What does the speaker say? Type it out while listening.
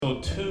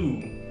episode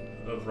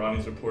 2 of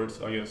Rodney's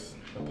Reports. I guess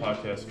the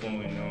podcast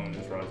formerly known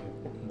as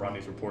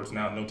Rodney's Reports,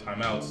 now No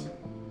Timeouts.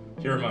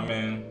 Here, my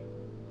man,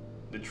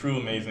 the true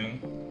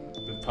amazing.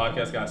 The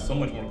podcast got so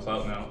much more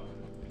clout now.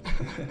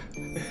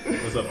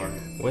 What's up, Mark?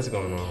 What's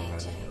going on,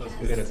 Rodney?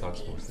 We're gonna talk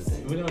sports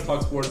today. We're gonna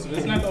talk sports.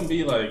 It's not gonna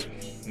be like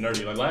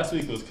nerdy. Like last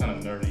week, it was kind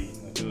of nerdy.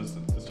 Like it was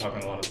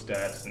talking a lot of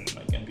stats and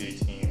like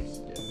NBA teams.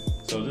 Yeah.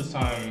 So this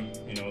time,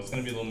 it's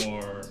gonna be a little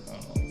more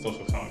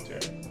social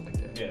commentary. I like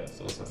that. Yeah.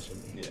 So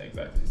Yeah,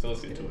 exactly. So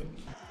let's get to it.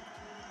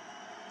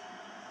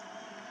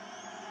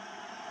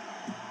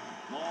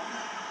 Long,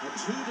 a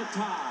 2 to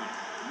tie.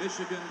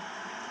 Michigan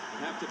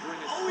would have to bring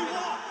it.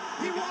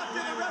 He walked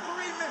it, the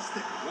referee missed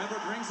it.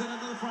 Weber brings it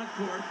into the front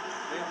court.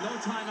 They have no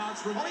timeouts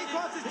remaining. He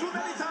causes too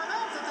many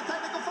timeouts. It's a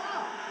technical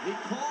foul. He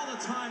called a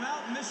timeout.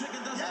 Michigan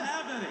doesn't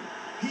have any.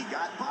 He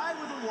got by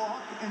with a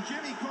walk, and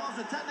Jimmy calls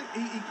a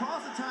he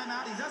calls a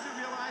timeout. He doesn't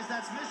realize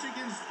that's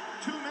Michigan's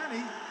too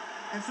many,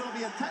 and so it'll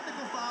be a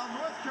technical foul.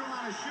 North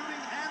Carolina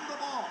shooting and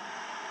the ball.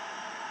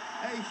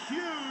 A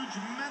huge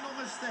mental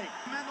mistake.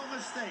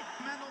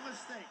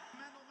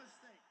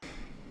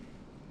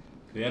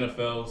 The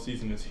NFL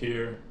season is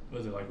here.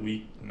 Was it like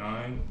week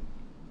 9?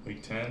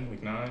 Week 10?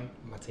 Week 9?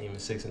 My team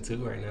is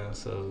 6-2 right now,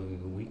 so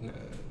week 9.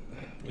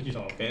 What you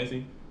talking about,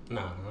 fantasy?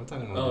 Nah, I'm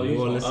talking about the New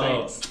Orleans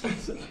Saints.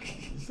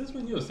 Since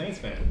when you a Saints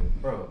fan?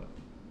 Bro,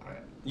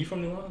 You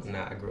from New Orleans?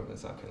 nah, I grew up in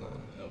South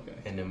Carolina. Okay.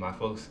 And then my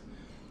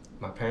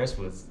parents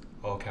was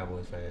all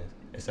Cowboys fans,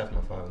 except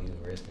my father, he was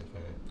a Redskins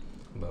fan.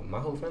 But my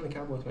whole family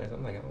Cowboys fans.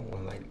 I'm like, I don't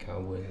want to like the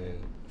Cowboys and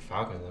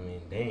Falcons. I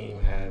mean, they didn't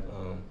even have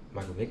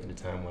Michael Vick at the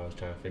time when I was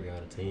trying to figure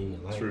out a team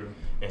to like. True.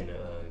 And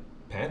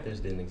Panthers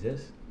didn't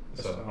exist.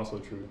 That's also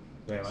true.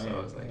 Damn, So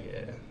I was like,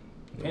 yeah.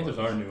 Panthers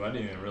are new. I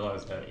didn't even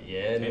realize that.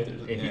 Yeah,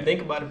 Panthers, if you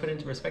think about it, put it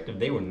into perspective,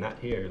 they were not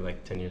here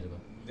like 10 years ago.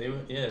 They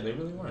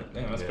really weren't.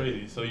 Damn, that's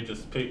crazy. So you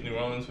just picked New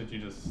Orleans, but you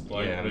just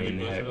like Reggie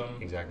Bush or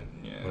something? Exactly.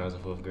 Yeah. When I was in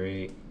 4th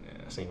grade,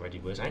 I seen Reggie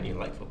Bush. I didn't even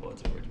like football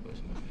until Reggie Bush.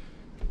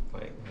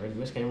 Like, Reggie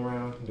Bush came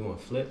around doing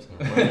flips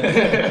and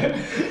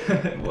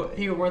running. Well,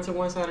 he would run to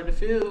one side of the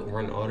field,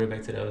 run all the way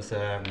back to the other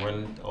side,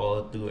 run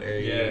all through the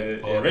area.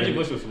 Yeah, Reggie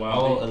Bush was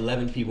wild. All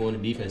 11 people on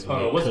the defense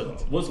would get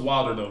cooked. What's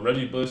wilder though?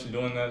 Reggie Bush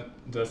doing that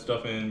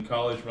stuff in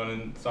college,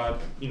 running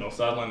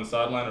sideline to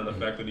sideline, or the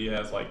fact that he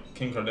has like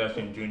Kim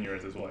Kardashian Jr.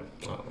 as his wife?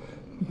 Oh,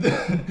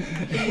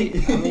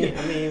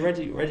 I mean,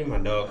 Reggie, my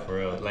dog for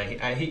real. Like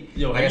have you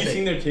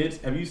seen their kids?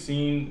 Have you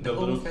seen the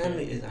little whole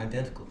family is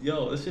identical.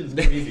 Yo, this shit is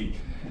crazy.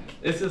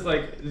 It's just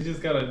like it's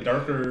just got a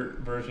darker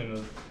version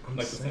of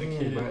like the same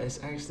kid. Bro, it's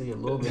actually a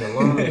little bit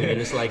alarming,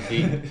 and it's like,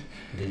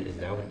 is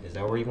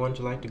that where you want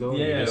your life to go?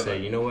 Yeah. And you just say,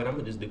 you know what, I'm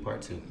gonna just do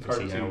part 2 and see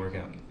how two. it work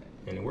out.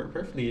 And it worked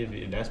perfectly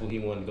if that's what he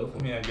wanted to go for.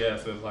 I mean, I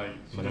guess it's like,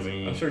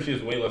 I'm sure she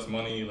has way less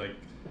money. Like,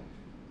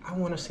 I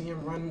want to see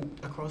him run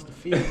across the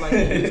field like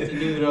he used to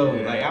do, though.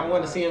 Yeah. Like I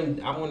want to see him.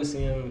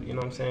 You know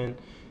what I'm saying?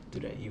 Do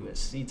that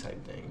USC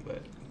type thing,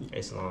 but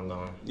it's long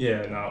gone.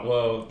 Yeah,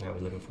 well. Now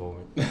we're looking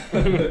forward.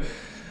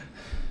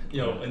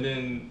 And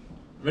then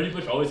Reggie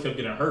Bush always kept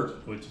getting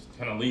hurt, which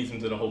kind of leads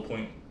into the whole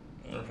point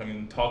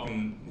we're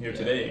talking here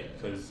today,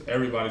 because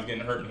everybody's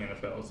getting hurt in the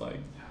NFL. It's like,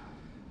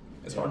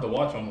 it's hard to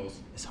watch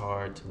almost. It's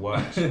hard to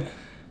watch.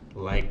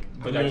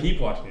 But I keep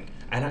watching it.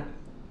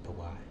 But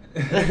why?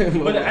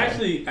 But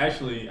actually,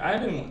 I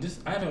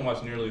haven't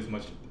watched nearly as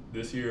much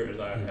this year as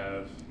I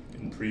have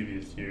in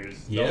previous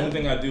years. The only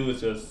thing I do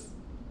is just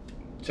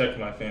check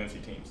my fantasy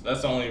teams.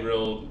 That's the only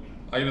real.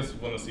 I just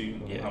want to see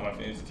how my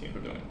fantasy teams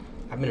are doing.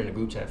 I've been in a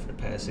group chat for the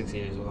past 6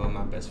 years with all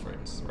my best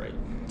friends, right?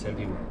 10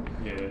 people.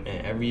 Yeah.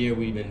 And every year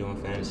we've been doing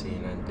fantasy,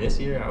 and this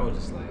year I was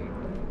just like,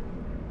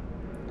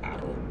 I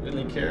don't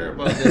really care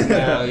about this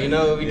now,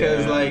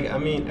 because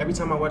every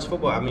time I watch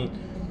football, I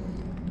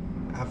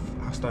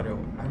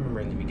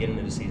remember in the beginning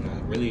of the season, I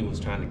really was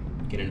trying to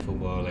get into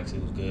football, like,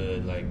 it was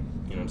good, like,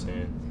 you know what I'm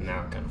saying?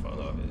 Now I kind of fall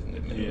off in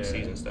the middle of the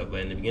season stuff, but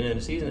in the beginning of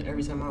the season,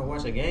 every time I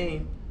watch a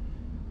game,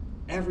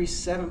 every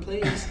 7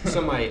 plays,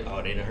 somebody, they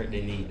done hurt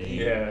their knee, they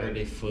hurt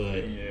their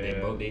foot, they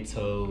broke their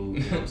toe,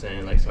 you know what I'm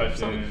saying? Like,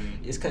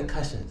 it's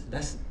concussions.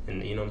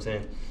 And you know what I'm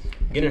saying?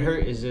 Getting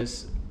hurt is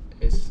just,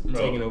 it's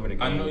taking over the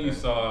game. I know you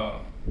saw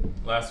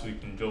last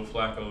week when Joe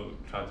Flacco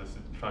tried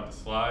to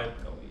slide.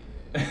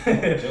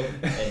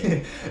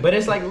 But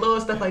it's like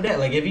little stuff like that.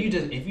 Like if you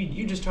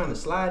just trying to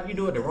slide, you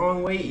do it the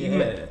wrong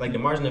way. Like the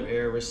margin of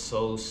error is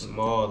so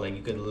small. Like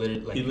you could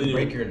literally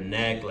break your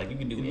neck. Like you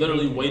could do. He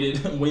literally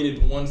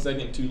waited 1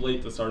 second too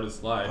late to start his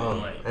slide.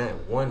 Man,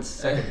 1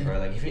 second, bro.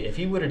 Like if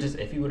he would have just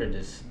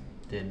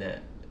did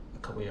that a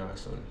couple yards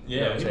sooner.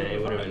 You know what I'm saying?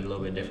 It would have been a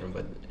little bit different.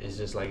 But it's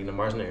just like the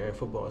margin of error in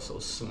football is so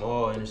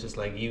small, and it's just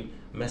like you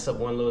mess up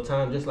one little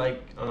time, just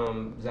like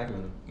Zach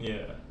Miller.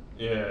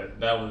 Yeah,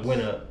 that was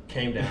went up,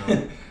 came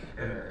down,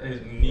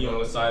 his knee on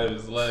the side of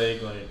his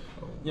leg. Like,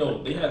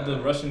 they had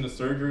to rush into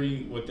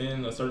surgery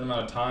within a certain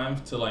amount of time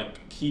to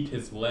like keep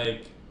his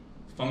leg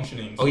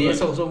functioning. So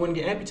so it wouldn't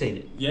get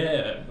amputated.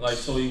 Yeah, like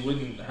so he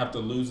wouldn't have to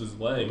lose his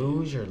leg.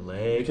 Lose your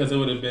leg because it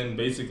would have been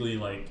basically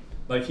like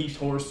Like he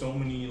tore so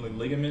many like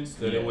ligaments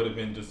that it would have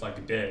been just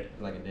like dead.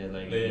 Like a dead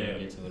leg. Yeah. You didn't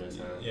get to it in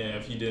time. Yeah,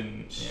 if he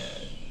didn't,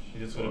 he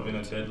just would have been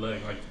a dead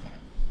leg. Like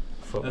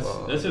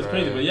Football. that's just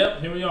crazy. But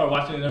yep, here we are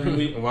watching it every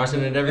week.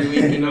 Watching it every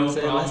week. You know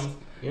what I'm saying?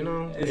 You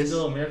know, it's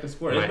still American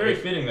sport. It's very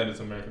fitting that it's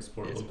American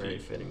sport. It's very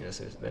fitting that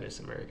it's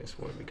American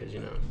sport because, you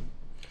know,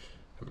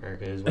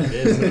 America is what it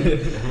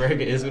is.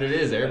 America is what it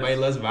is. Everybody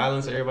loves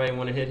violence. Everybody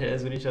want to hit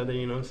heads with each other.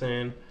 You know what I'm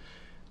saying?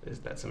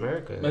 That's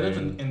America. But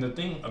and the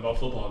thing about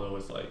football, though,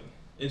 is like,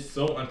 it's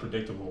so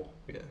unpredictable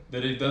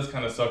that it does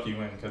kind of suck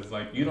you in because,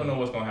 like, you don't know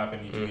what's going to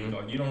happen each week.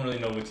 Like, you don't really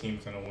know what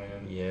team's going to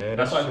win. Yeah,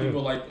 that's why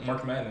people like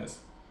March Madness.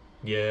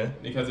 Yeah.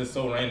 Because it's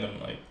so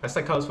random. Like that's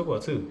like college football,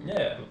 too.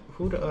 Yeah.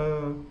 Who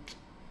the,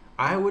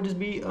 Iowa just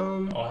beat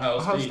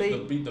Ohio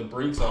State beat the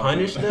brakes off.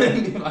 Punish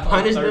them.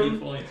 Punish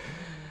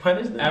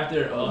them.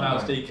 After Ohio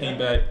State came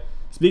back.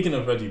 Speaking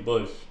of Reggie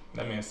Bush,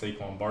 that man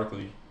Saquon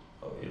Barkley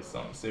is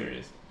something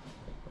serious.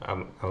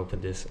 I'll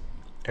put this.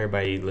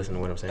 Everybody listen to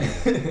what I'm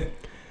saying.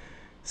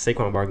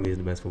 Saquon Barkley is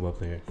the best football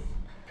player.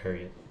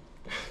 Period.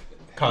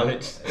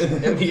 College.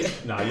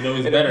 NBA. Nah, you know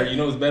who's better. You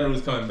know who's better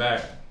who's coming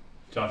back?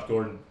 Josh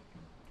Gordon.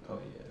 Oh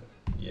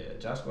yeah. Yeah,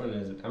 Josh Gordon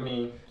is. I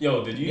mean,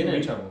 yo, did you get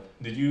in trouble?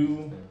 Did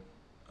you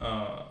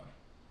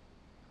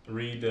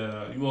read?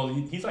 Well,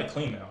 he's like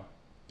clean now.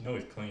 You know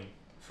he's clean.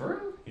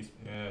 For real?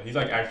 He's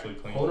like actually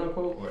clean. Quote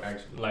unquote, or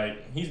actually?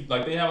 Like he's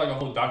like they have like a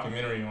whole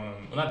documentary on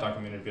him. Well, not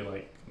documentary, but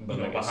like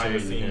like behind the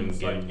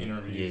scenes like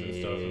interviews and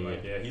stuff. And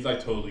like he's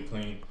like totally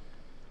clean.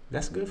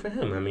 That's good for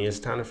him. I mean, it's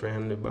time for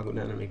him to buckle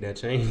down and make that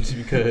change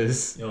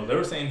because they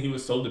were saying he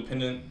was so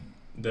dependent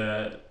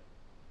that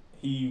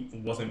he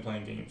wasn't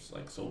playing games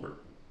like sober.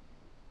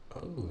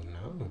 Oh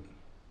no.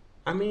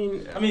 I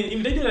mean,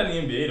 if they do that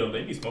in the NBA though,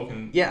 they be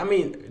smoking. Yeah, I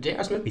mean,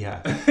 J.R. Smith be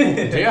high.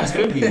 J.R.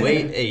 Smith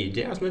be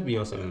J.R. Smith be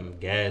on some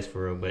gas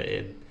for real, but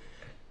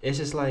it's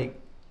just like,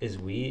 is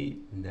weed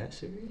that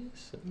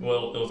serious?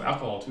 Well, it was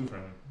alcohol too for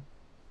him.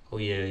 Oh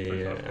yeah.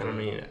 And I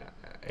mean,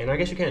 and I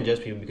guess you can't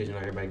judge people because, you know,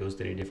 everybody goes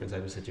through their different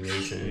types of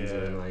situations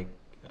and like,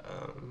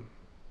 I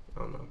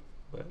don't know,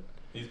 but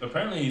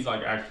apparently he's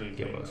like actually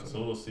clean,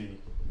 so we'll see.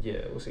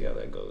 Yeah, we'll see how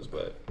that goes,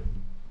 but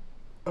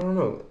I don't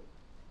know.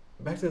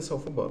 Back to this whole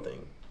football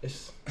thing.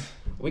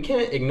 We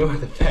can't ignore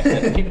the fact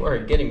that people are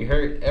getting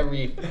hurt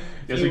every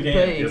few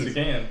plays. Yes, we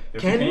can.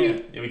 Can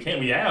we? Yeah, we can.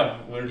 We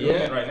have. We're doing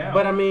it right now.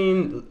 But I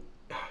mean,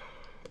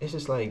 it's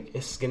just like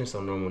it's getting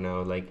so normal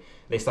now. Like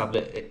they stopped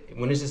it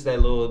when it's just that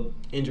little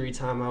injury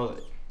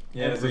timeout.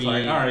 Yeah, it's just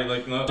like all right,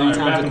 like no, 3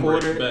 times a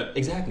quarter.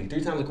 Exactly,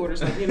 3 times a quarter.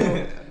 It's like, you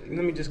know,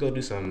 let me just go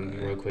do something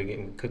real quick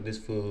and cook this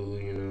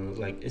food. You know,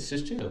 like it's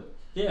just chill.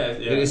 Yeah.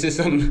 It's just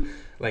something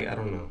like I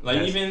don't know.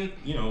 Like even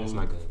it's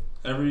not good.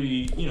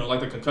 Every, you know, like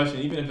the concussion,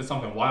 even if it's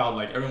something wild,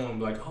 like everyone will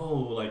be like, oh,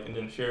 like, and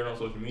then share it on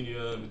social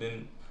media. But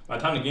then by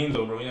the time the game's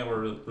over, we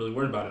never really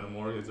worried about it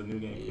anymore. It's a new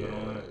game. Yeah,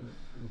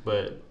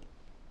 but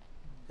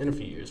in a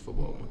few years,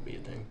 football won't be a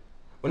thing.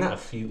 Well, not a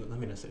few. Let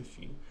me not say a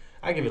few.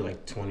 I give it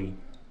like 20,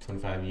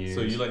 25 years.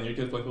 So you letting your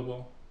kids play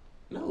football?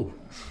 No.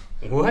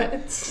 What?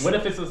 What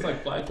if it's just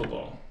like flag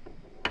football?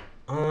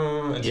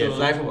 Flag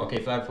football.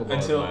 Okay, flag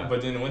football.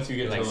 But then once you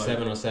get like to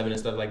 7-on-7 and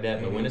stuff like that.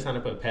 Mm-hmm. But when it's time to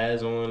put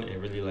pads on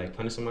and really like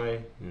punish somebody,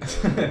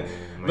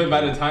 no,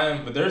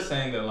 but they're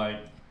saying that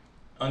like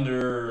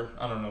under,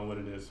 I don't know what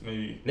it is,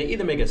 maybe they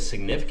either make a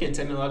significant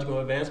technological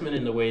advancement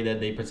in the way that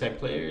they protect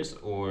players,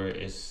 or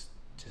it's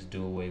just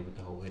do away with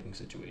the whole hitting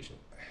situation.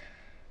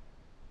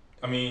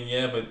 I mean,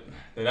 yeah, but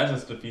that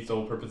just defeats the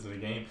whole purpose of the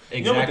game.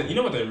 Exactly. You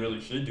know what they really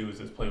should do is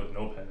just play with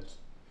no pads.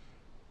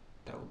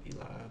 That would be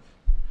live.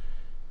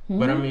 Mm-hmm.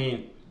 But I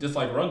mean, just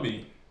like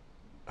rugby,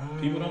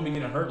 people don't be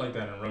getting hurt like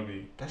that in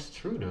rugby. That's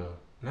true though.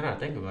 Now that I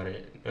think about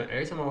it,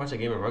 every time I watch a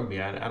game of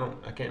rugby,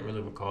 I can't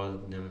really recall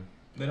them.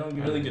 They don't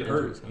really get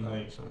hurt.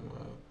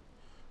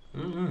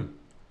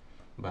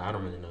 But I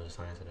don't really know the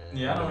science of that.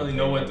 Yeah, I don't really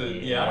know what I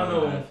don't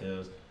know how it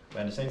feels. But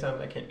at the same time,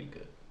 that can't be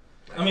good.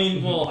 I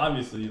mean, well,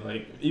 obviously,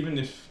 like even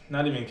if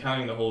not even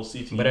counting the whole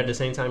CT. But at the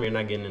same time, you're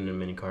not getting into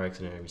many car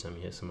accident every time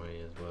you hit somebody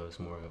as well. It's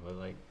more of a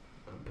like,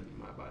 I'm putting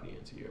my body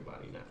into your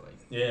body, not like.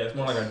 Yeah, it's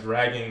more like a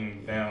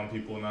dragging down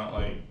people, not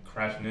like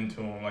crashing into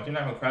them. Like you're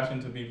not gonna crash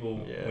into people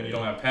when you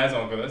don't have pads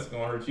on, because that's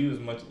gonna hurt you as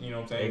much. You know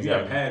what I'm saying? Exactly. If you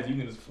have pads, you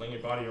can just fling your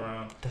body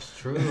around. That's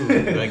true.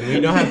 Like when you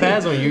don't have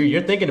pads on,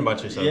 you're thinking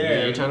about yourself.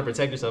 Yeah, you're trying to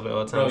protect yourself at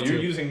all times. Bro,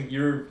 you're using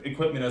your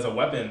equipment as a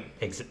weapon.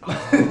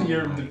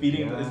 You're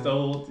defeating. God. It's the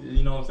whole.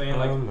 You know what I'm saying?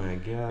 Like, oh my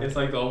god. It's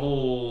like the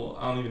whole.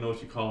 I don't even know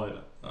what you call it.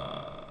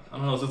 I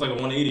don't know. It's just like a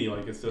 180.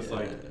 Like it's just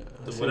like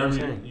whatever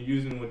you're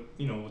using. With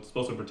what's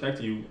supposed to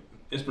protect you.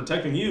 It's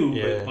protecting you,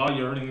 but while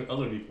you're hurting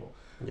other people.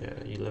 Yeah,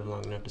 you live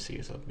long enough to see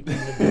yourself.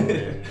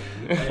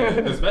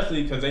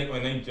 Especially because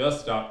when they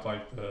just stopped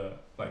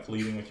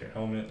leading with your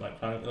helmet,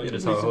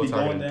 this whole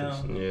going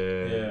down.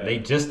 Yeah, they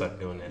just started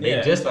doing that.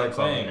 They just started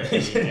calling it.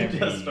 They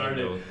just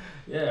started.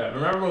 Yeah,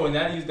 remember when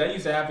that used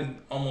to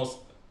happen almost.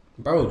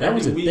 Bro, that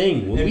was a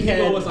thing. When we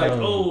had was like,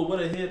 oh, what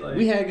a hit! Like,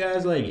 we had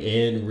guys like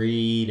Ed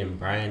Reed and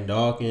Brian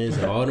Dawkins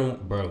and all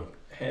them, bro.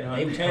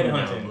 They were coming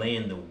down,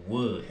 laying the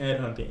wood.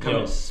 Headhunting.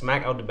 Coming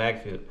smack out the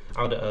backfield.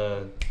 Out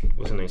the,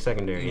 what's the name,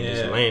 secondary. And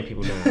just laying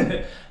people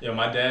down. Yo,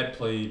 my dad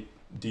played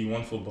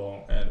D1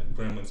 football at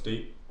Grambling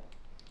State.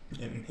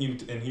 And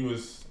he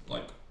was,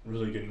 like,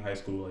 really good in high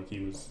school. Like, he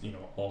was, you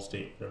know,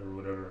 all-state,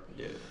 whatever.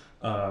 Yeah.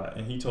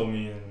 And he told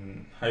me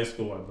in high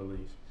school, I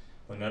believe,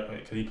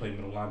 because he played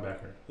middle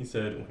linebacker, he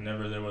said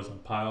whenever there was a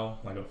pile,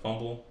 like a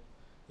fumble,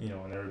 you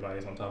know, and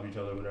everybody's on top of each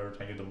other, whatever,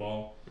 trying to get the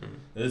ball,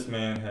 this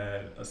man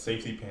had a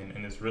safety pin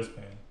in his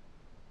wristband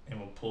and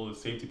would pull his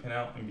safety pin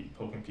out and be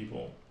poking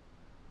people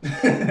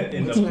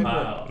in the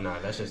pile. Nah,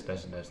 that's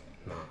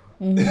nah.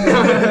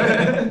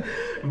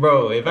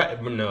 Bro, if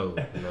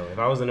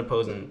I was an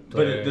opposing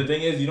player, But the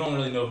thing is, you don't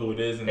really know who it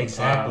is in the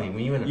exactly pile.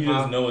 when you in the You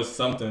pile, just know it's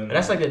something.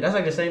 That's like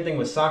the same thing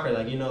with soccer.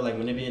 Like, you know, like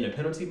when they be in the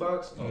penalty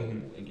box,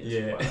 it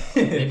gets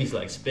wild. They be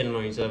like spinning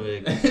on each other,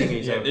 kicking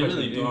each other. They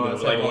really do.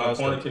 Like on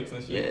corner kicks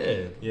and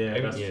shit. Yeah,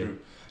 that's true.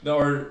 No,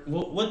 or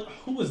what?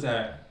 Who was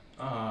that?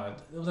 There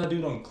was that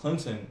dude on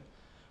Clemson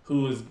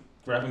who was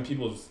grabbing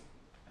people's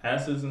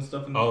asses and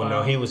stuff in the pile.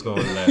 No, he was going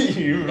left.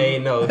 Hey,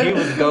 no, he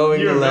was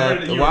going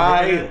left.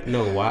 Why?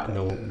 No,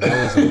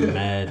 that was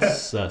mad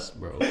sus,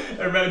 bro.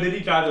 Remember, did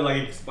he try to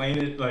like explain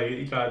it? Like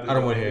he tried to. I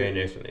don't want to hear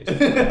any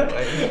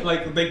explanation.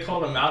 Like they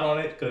called him out on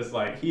it because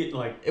like he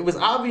like. It was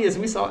obvious.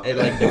 We saw it.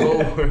 Like the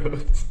whole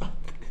world saw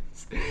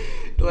this.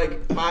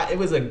 Like it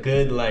was a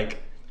good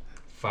like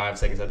 5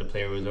 seconds after the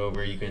player was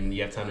over.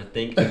 You have time to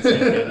think.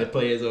 Until the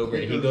play is over,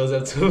 and he goes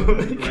up to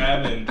him,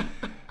 grabbing.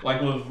 Like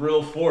with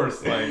real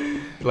force,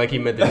 like he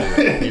meant to do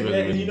it. He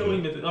really you know what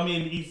he meant to. I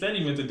mean, he said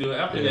he meant to do it.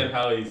 After that,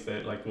 how he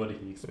said, like, what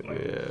did he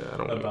explain? Yeah, I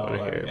don't about want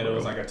to like, hear it. And it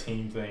was like a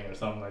team thing or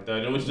something like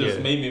that. It was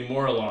just made me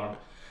more alarmed.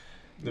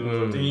 It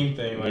was a team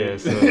thing. Like,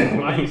 so,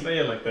 why you say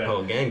it like that?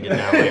 Whole gang getting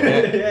out like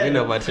that. We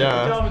know about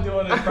y'all. What y'all been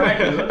doing in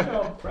practice? That's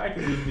how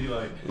practices be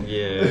like.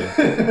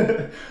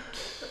 Yeah.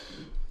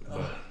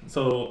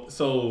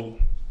 So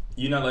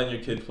you're not letting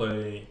your kid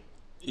play,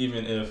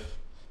 even if.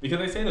 Because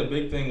they say the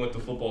big thing with the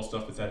football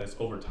stuff is that it's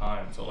over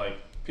time. So, like,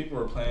 people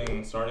are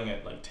playing starting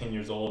at, like, 10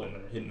 years old and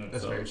they're hitting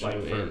themselves,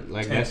 like, for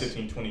like 10,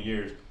 15, 20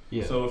 years.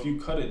 Yeah. So, if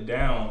you cut it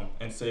down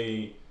and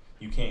say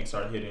you can't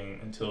start hitting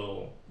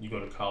until you go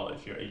to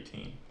college, you're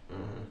 18,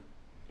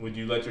 would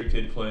you let your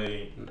kid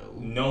play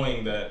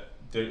knowing that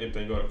if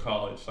they go to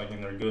college, like,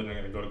 and they're good and they're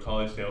going to go to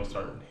college, they'll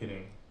start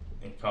hitting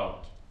in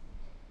college?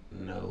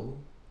 No,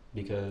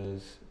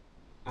 because,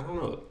 I don't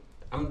know.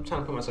 I'm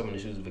trying to put myself in the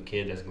shoes of a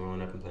kid that's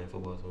growing up and playing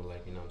football. So,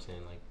 like, you know what I'm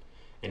saying? Like,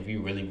 and if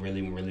you really,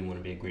 really, really want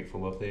to be a great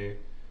football player,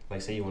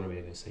 like, say you want to be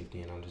a good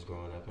safety, and I'm just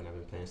growing up and I've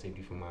been playing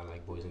safety for my,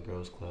 like, Boys and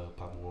Girls Club,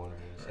 Papa Warner,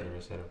 et cetera,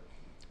 et cetera.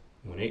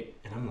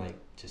 And I'm, like,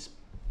 just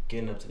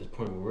getting up to this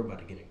point where we're about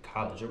to get in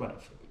college. We're about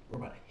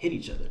to hit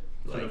each other.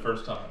 Like, for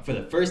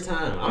the first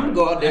time. I'm going to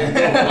go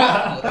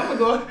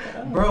out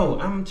there. Bro,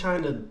 I'm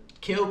trying to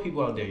kill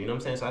people out there. You know what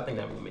I'm saying? So I think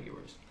that would make it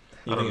worse.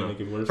 You think it would make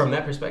it worse? From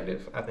that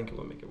perspective, I think it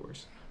would make it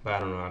worse. But I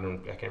don't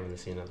know. I can't really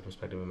see another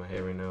perspective in my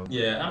head right now.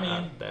 Yeah, I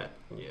mean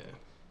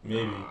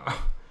maybe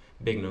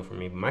big no for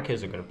me. But my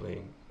kids are gonna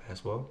play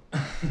basketball,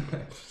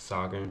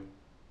 soccer,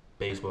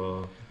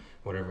 baseball,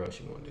 whatever else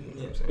you want to do. You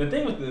know what I'm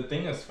saying? The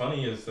thing that's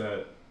funny is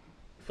that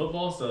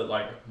football's the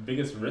like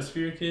biggest risk for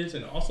your kids,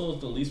 and also it's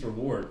the least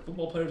reward.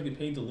 Football players get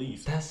paid the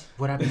least. That's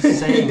what I've been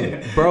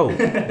saying, bro.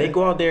 They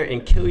go out there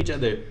and kill each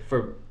other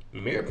for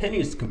mere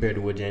pennies compared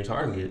to what James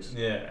Harden gets.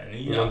 Yeah, and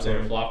he out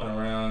there flopping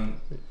around.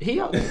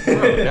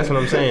 That's what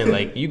I'm saying.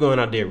 Like, you going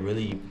out there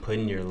really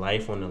putting your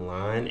life on the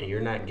line, and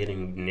you're not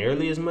getting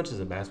nearly as much as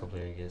a basketball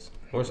player gets,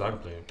 or a soccer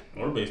player,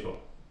 or baseball.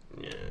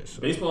 Yeah, so.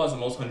 Baseball has the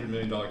most $100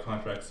 million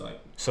contracts. Like,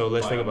 so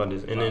let's think about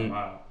this, and then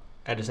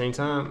at the same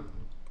time,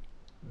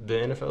 the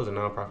NFL is a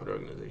non-profit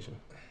organization.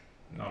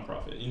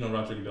 Non-profit. You know,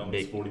 Roger Goodell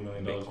makes $40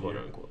 million a year.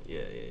 Unquote.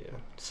 Yeah.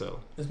 So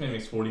this man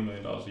makes $40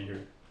 million a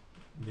year.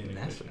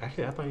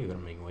 Actually, I thought you were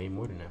gonna make way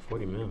more than that.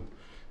 40 mil.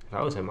 If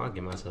I was him, I'd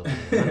give myself.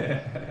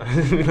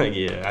 Like,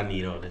 yeah, I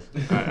need all this.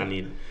 I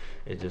need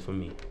it just for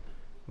me.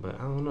 But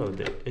I don't know.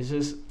 It's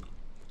just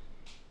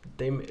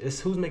it's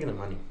who's making the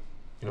money.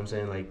 You know what I'm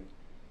saying? Like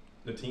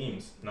the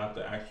teams, not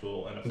the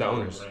actual NFL. The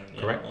owners,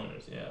 correct?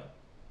 Owners, yeah.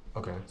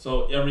 Okay.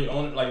 So every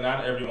owner, like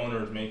not every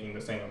owner is making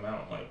the same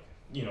amount. Like,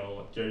 you know,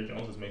 like Jerry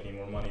Jones is making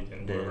more money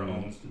than whoever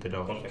owns the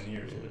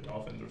Buccaneers or the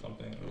Dolphins or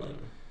something. Like,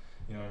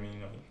 you know what I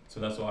mean? Like, so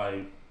that's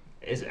why.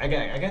 I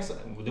guess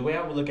the way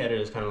I would look at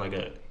it is kind of like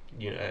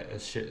a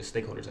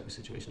stakeholder type of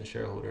situation, a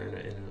shareholder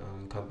in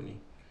a company.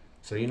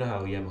 So you know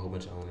how you have a whole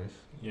bunch of owners.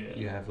 Yeah.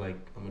 You have like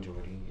a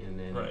majority, and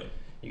then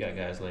you got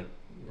guys like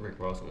Rick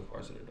Ross on the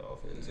parts of the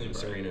Dolphins and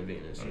Serena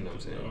Venus. You know what I'm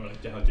saying?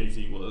 Like how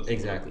Jay-Z was.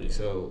 Exactly.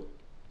 So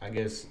I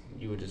guess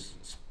you would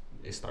just.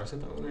 It starts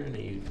at the owner and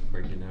then you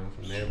break it down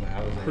from there. But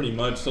how is that? Pretty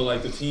much. So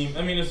like the team.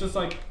 I mean, it's just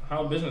like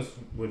how business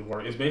would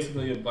work. It's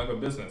basically like a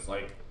business.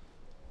 Like.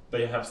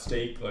 They have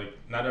stake, like,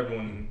 not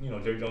everyone, you know,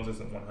 Jerry Jones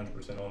isn't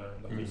 100% owner,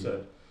 like you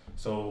said.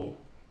 So,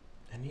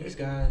 and these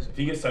guys, if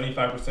he gets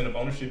 75% of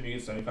ownership, he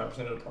gets 75%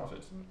 of the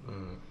profits.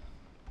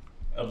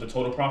 Of the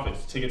total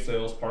profits, ticket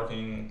sales,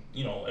 parking,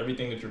 you know,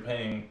 everything that you're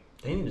paying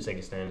They need to take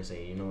a stand and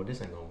say, you know what,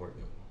 this ain't gonna work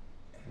no more.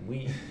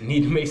 We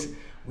need to make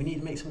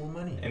some more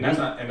money. And that's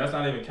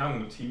not even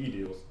counting the TV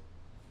deals.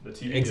 The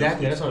TV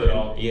exactly. deals That's what.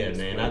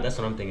 That's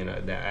what I'm thinking.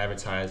 The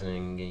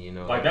advertising,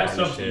 and like that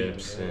stuff's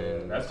partnerships even.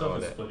 and that stuff all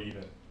is that. split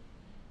even.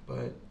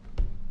 But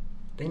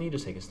they need to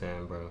take a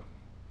stand, bro,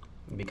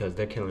 because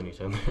they're killing each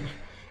other.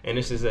 And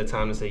this is that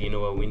time to say, you know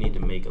what, we need to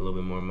make a little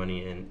bit more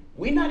money, and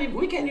we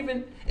can't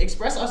even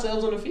express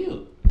ourselves on the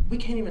field. We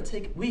can't even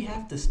we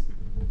have to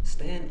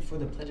stand for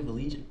the Pledge of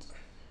Allegiance.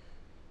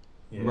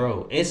 Yeah.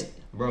 Bro,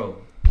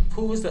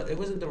 who was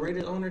it the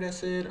Raiders owner that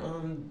said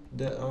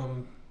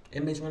the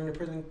inmates running the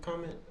prison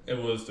comment? It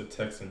was the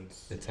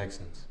Texans.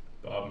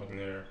 Bob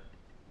McNair.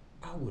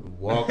 I would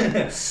walk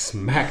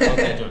smack out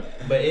that joint.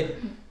 But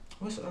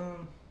what's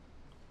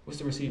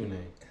the receiver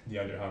name?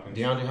 DeAndre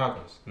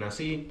Hopkins. Now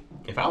see,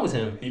 if I was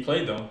him, he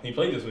played though. He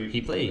played this week.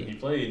 He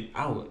played.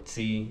 I would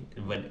see,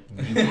 but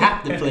you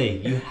have to play.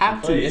 You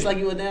have to. It's like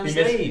you a damn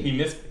slave. He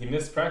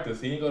missed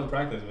practice. He didn't go to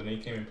practice, but then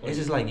he came and played. It's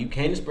just like you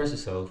can't express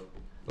yourself.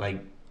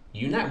 Like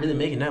you're not really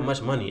making that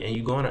much money, and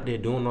you going out there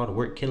doing all the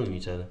work, killing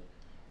each other.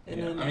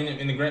 And I mean,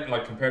 in the grand,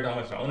 like compared to how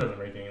much the owners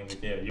are making,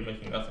 like, yeah, you're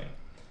making nothing.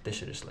 This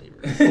shit is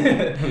slavery.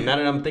 Now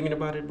that I'm thinking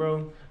about it,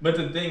 bro. But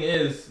the thing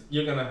is,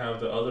 you're gonna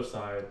have the other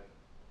side,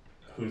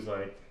 who's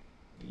like,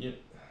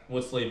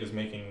 what slave is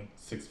making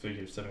 6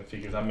 figures, 7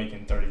 figures? I'm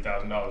making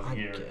 $30,000 a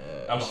year.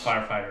 I'm a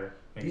firefighter.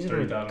 These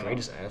are the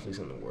greatest athletes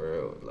in the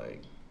world.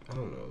 Like, I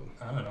don't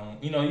know.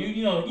 You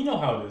know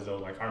how it is though.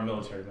 Like our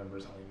military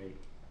members, how they make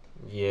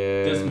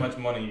this much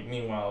money.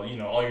 Meanwhile,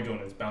 all you're doing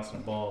is bouncing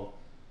a ball,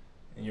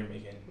 and you're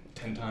making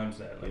 10 times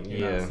that. Like you're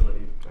not a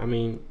slave. I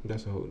mean,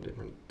 that's a whole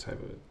different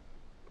type of.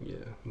 Yeah,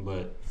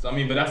 but. So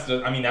that's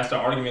the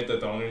argument that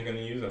the owner's gonna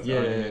use. That's the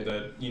argument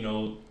that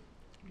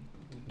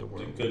the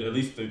world. At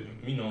least the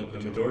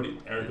majority,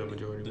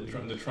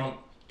 the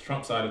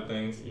Trump side of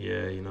things.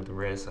 Yeah, the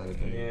red side of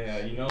things.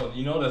 Yeah,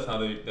 that's how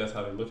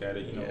they look at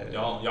it.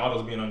 Y'all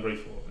just being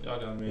ungrateful. Y'all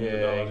got millions of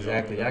dollars.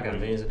 Exactly. Y'all got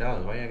millions of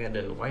dollars. Why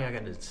y'all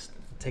got to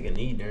take a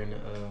knee during the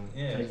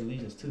Pledge of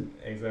Allegiance too?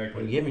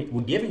 Exactly.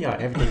 We're giving y'all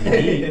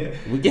everything you need.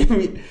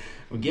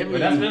 We're giving but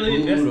that's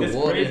really food,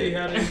 water. Crazy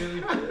how they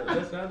really feel.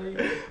 That's how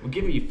they. We're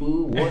giving you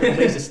food, water,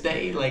 place to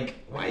stay. Like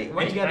why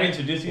you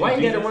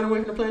gotta run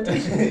away from the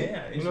plantation?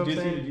 Yeah, introduce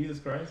you to Jesus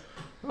Christ.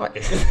 What?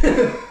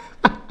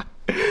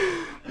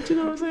 You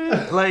know what I'm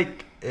saying?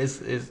 Like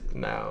it's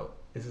now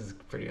this is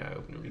pretty eye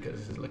opening because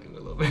this is looking a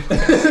little bit.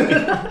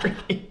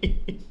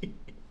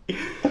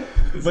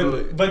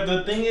 But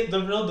the thing is,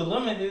 the real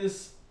dilemma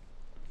is,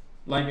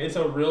 like, it's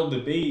a real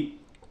debate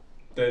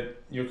that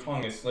you're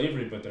calling it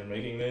slavery, but they're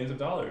making millions of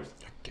dollars.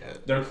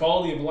 Their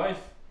quality of life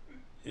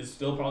is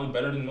still probably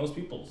better than most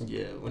people's.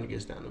 Yeah, when it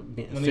gets down to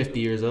being 50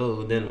 years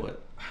old, then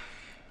what?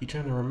 You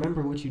trying to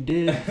remember what you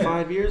did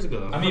 5 years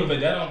ago?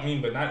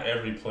 But not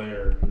every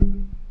player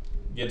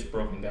gets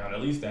broken down,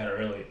 at least that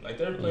early. Like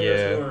there are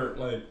players who are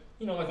like,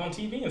 like on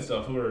TV and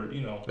stuff who are,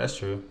 That's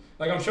true.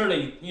 Like I'm sure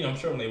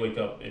when they wake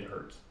up it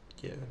hurts.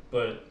 Yeah.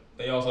 But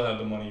they also have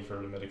the money for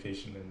the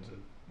medication and the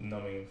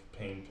numbing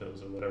pain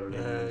pills or whatever they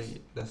use.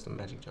 That's the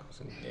Magic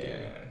Johnson.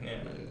 Yeah.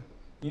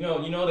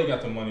 They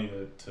got the money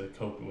to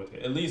cope with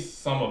it. At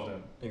least some of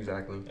them.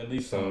 Exactly. At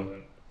least some of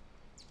them.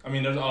 I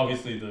mean, there's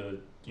obviously the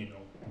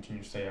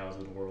Junior Seau's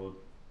of the world.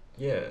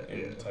 Yeah.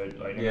 Type,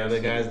 like, the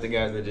guys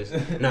that just.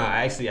 No,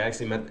 I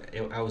actually met.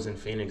 I was in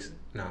Phoenix.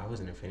 No, I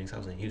wasn't in Phoenix. I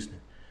was in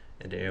Houston,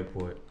 at the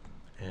airport,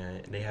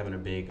 and they having a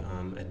big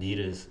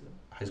Adidas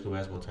high school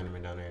basketball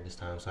tournament down there at this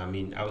time. So I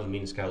was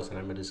meeting scouts, and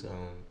I met this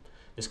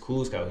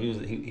cool scout. He was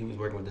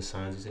working with the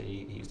Suns. He said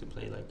he used to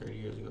play like 30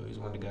 years ago. He was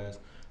one of the guys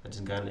that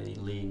just got in the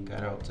league and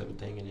got out type of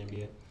thing in the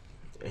NBA.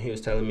 And he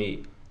was telling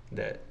me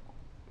that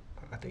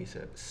I think he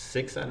said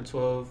 6 out of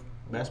 12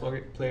 basketball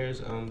players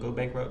go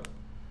bankrupt.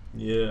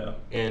 Yeah.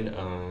 And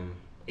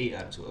 8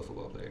 out of 12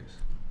 football players.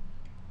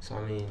 So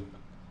I mean,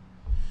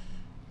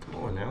 come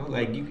on now,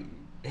 like you.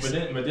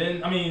 But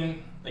then I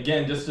mean,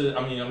 again, I'm just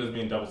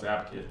being devil's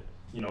advocate.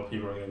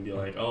 People are gonna be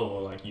like, oh,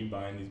 well, like you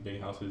buying these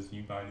big houses,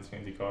 you buying these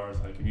fancy cars,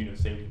 like if you didn't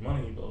save your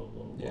money, blah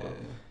blah blah. Yeah.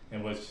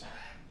 And which,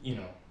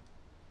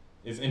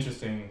 it's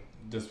interesting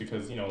just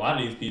because a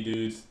lot of these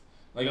dudes.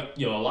 Like,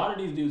 a lot of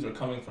these dudes are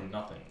coming from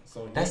nothing.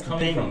 So that's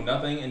coming from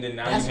nothing, and then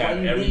now you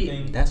have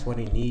everything. That's why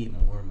they need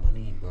more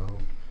money, bro.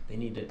 They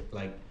need to,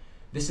 like,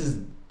 this is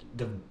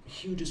the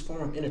hugest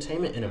form of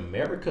entertainment in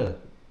America.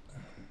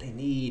 They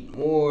need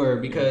more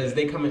because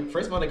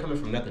first of all, they're coming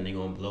from nothing. They're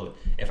gonna blow it.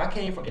 If I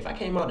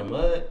came out the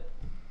mud,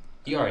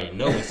 you already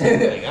know it's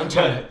like I'm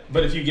trying.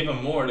 But if you give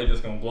them more, they're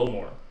just gonna blow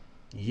more.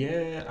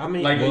 Yeah, I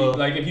mean,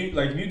 if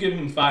you give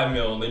them $5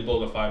 million, they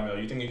blow the $5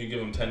 million. You think if you give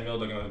them $10 million,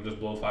 they're gonna just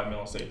blow $5 million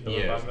and say $5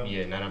 million?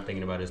 Yeah. Now I'm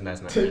thinking about it.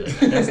 That's not really,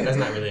 that's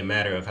not really a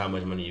matter of how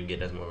much money you get.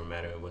 That's more of a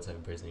matter of what type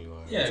of person you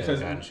are. Yeah,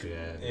 because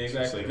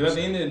exactly. Because at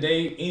the end of the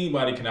day,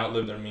 anybody can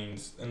outlive their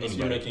means unless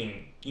you're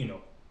making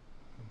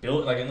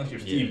unless you're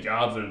Steve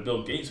Jobs or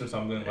Bill Gates or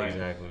something. Like,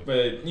 exactly.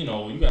 But you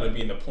got to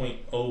be in the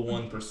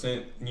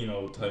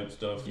 0.01% type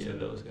stuff. Yeah,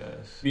 those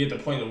guys. Be at the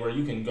point where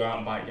you can go out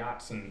and buy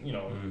yachts and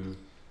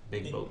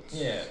big boats.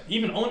 Yeah,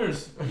 even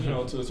owners,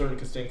 to a certain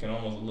extent, can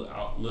almost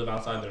live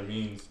outside their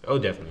means. Oh,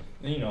 definitely.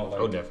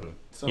 Definitely.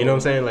 So, you know what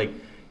I'm saying? Like,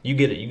 you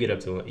get up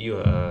to you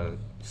a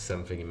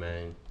 7-figure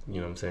man. You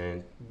know what I'm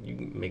saying?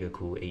 You make a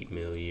cool $8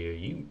 million a year.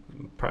 You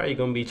probably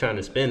gonna be trying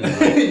to spend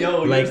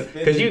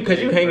because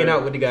you hanging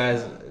out with the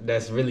guys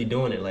that's really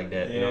doing it like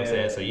that. Yeah. You know what I'm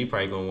saying? So you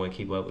probably gonna want to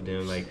keep up with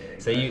them. Like,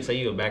 say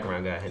you a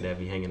background guy that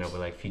be hanging out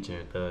with like Future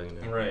and Thug.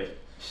 Right.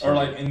 Or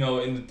like and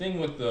the thing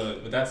with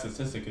that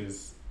statistic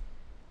is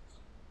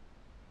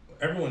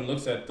everyone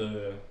looks at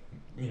the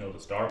the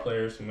star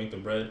players who make the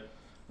bread.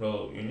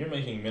 Bro, when you're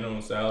making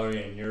minimum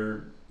salary and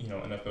your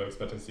NFL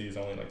expectancy is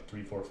only like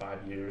 3, 4,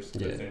 5 years.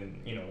 Yeah.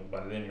 Then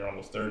by then you're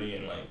almost 30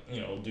 and like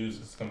dudes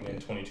is coming in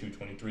 22,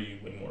 23,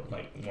 way more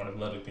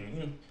athletic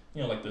than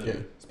like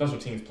the special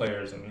teams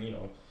players and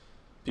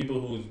people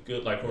who's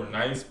good like who are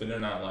nice but they're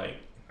not like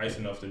nice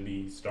enough to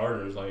be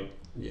starters. Like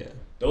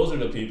those are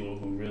the people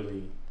who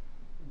really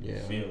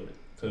feel it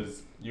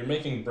because you're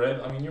making bread.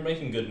 I mean, you're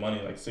making good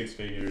money, like 6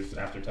 figures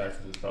after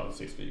taxes is probably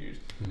 6 figures,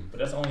 but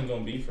that's only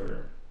gonna be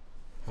for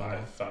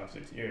 5,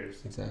 6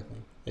 years. Exactly.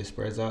 It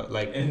spreads out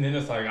like, and then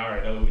it's like, all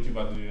right, what you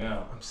about to do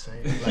now? I'm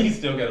saying, like, you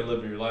still gotta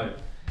live your life.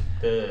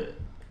 The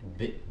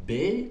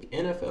big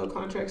NFL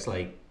contracts,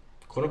 like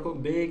quote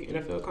unquote big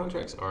NFL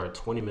contracts, are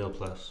 20 mil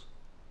plus.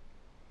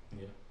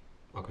 Yeah.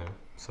 Okay,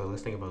 so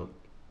let's think about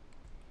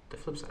the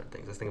flip side of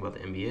things. Let's think about the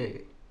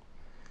NBA.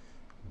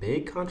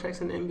 Big contracts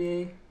in the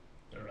NBA.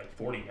 They're like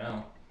 40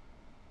 now.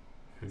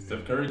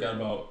 Steph Curry got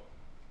about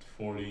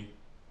 40.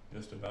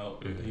 Just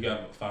about. He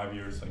got 5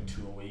 years, like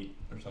 208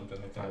 or something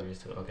like that. 5 years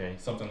too. Okay.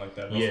 Something like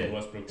that. Yeah. Russell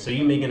Westbrook. So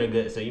you making a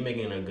good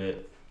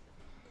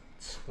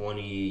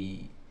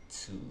 20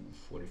 to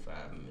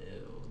 45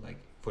 mil. Like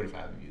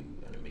 45 if you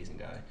an amazing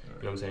guy. Right. You know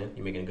what I'm saying?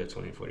 You're making a good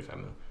 20 to 45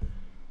 mil.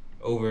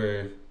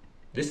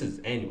 This is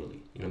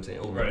annually. You know what I'm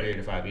saying? Over a period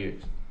of 5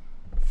 years.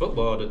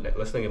 Football.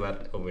 Let's think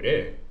about it over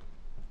there.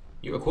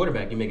 You're a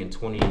quarterback. You're making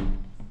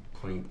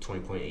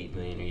 20.8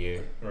 million a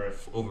year. Right.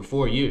 Over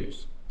 4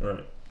 years.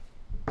 Right.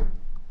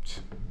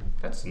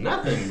 That's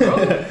nothing,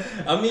 bro.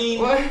 I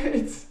mean, what?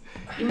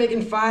 You're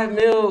making $5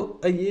 million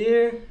a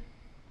year,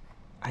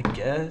 I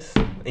guess.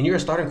 And you're a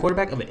starting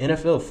quarterback of an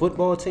NFL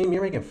football team.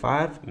 You're making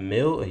 $5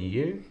 million a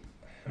year.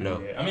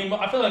 No. Yeah. I mean,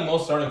 I feel like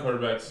most starting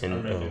quarterbacks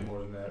are making more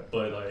than that.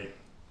 But like,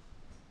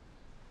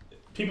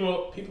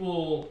 people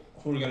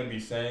who are gonna be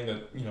saying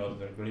that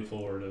they're grateful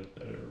or that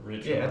they're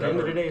rich. Yeah. At the end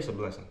of the day, it's a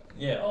blessing.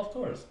 Yeah. Oh, of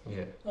course.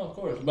 Yeah. Oh, of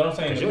course. But I'm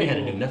saying you ain't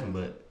had to do nothing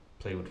but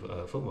play with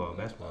football and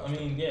basketball. I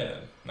mean, yeah.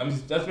 I mean,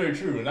 that's very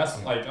true, and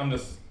that's like I'm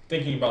just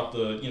thinking about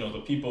the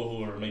the people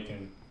who are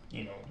making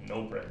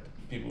no bread,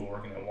 people who are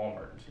working at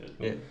Walmart and shit.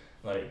 Yeah.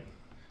 Like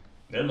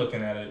they're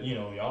looking at it,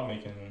 y'all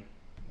making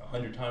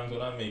 100 times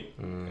what I make,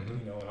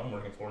 and I'm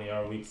working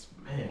 40-hour weeks.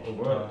 Man, the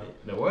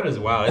world is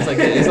wild.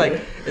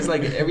 It's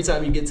like every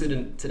time you get to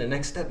the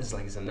next step, it's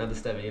like it's another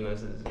step.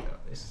 It's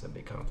just a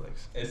big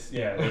complex.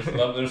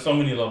 There's so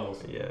many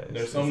levels. Yeah.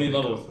 There's so many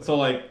levels. Complex. So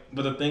like,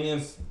 but the thing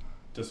is,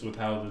 just with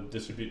how the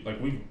distribute, like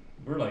we're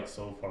like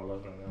so far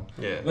left right now.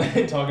 Yeah.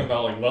 Like talking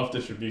about like wealth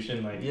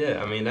distribution, like.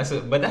 Yeah, I mean that's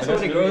what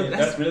it grows.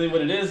 That's really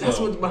what it is. That's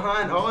what's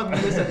behind all of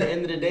this. At the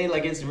end of the day,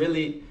 like it's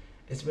really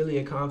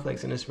a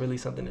complex, and it's really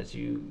something that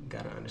you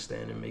gotta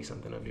understand and make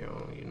something of your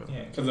own.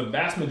 Yeah, because the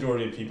vast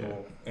majority of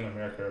people in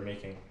America are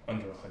making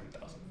under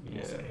 100,000.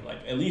 Yeah. Say. Like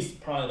at least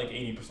probably like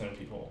 80% of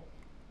people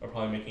are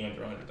probably making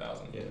under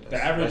 100,000. Yeah,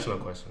 that's no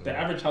question. The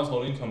average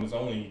household income is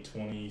only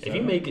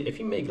 27. If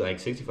you make like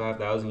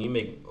 65,000, you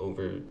make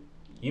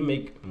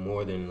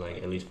more than like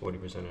at least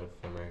 40% of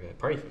America.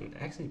 Probably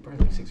like 60%.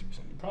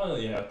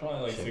 Probably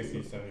like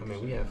 60, 70%. I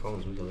mean, we have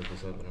phones, we can look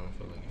this up, but I don't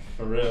feel like it.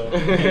 For real.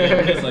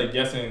 I'm just like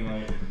guessing,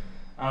 like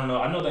I don't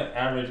know. I know that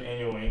average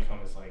annual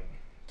income is like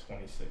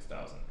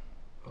 26,000.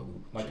 Oh,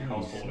 like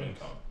household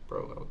income.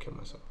 Bro, I would kill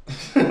myself.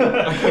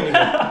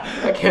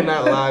 I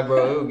cannot lie,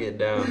 bro. It will get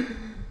down.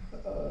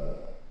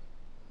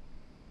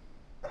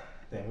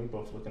 Damn, we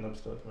both looking up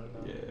stuff right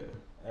now. Yeah.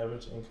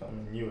 Average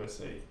income in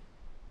USA.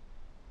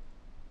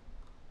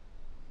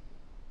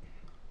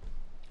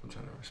 I'm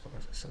trying to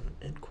respond to some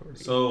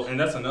inquiries. So, and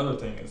that's another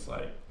thing. It's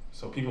like,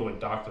 so people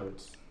with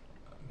doctorates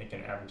make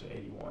an average of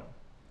 81.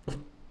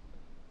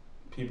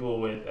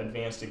 People with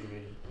advanced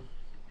degree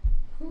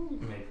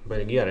make.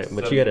 But you gotta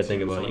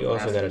think about. You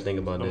also gotta think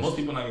about this. But most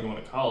people not even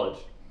going to college.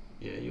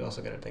 Yeah, you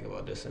also gotta think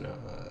about this in a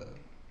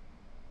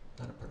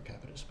not a per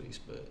capita space,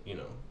 but in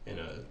a.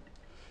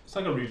 It's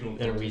like a regional.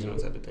 In a regional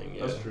type of thing.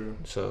 Yeah. That's true.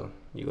 So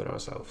you go down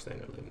south,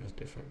 standard of living is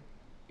different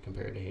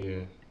compared to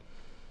here.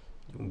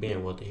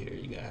 Being wealthy here,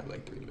 you gotta have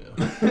like 3 mil.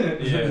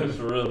 Yeah,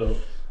 for real though.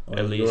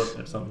 At least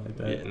or something like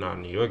that. Yeah, not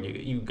in New York.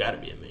 You gotta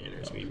be a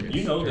millionaire to be rich.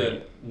 You know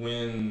that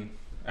when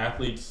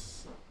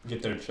athletes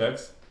get their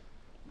checks,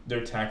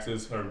 their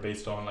taxes are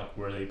based on like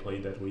where they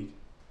played that week.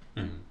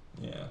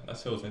 Mm-hmm. Yeah, that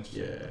feels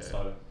interesting. Yeah. I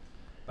saw that.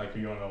 Like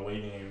you're on a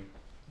away game,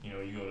 you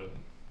go to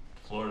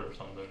Florida or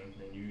something, and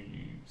then you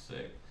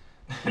sick.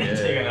 You're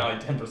taking out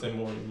like 10%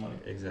 more of your money.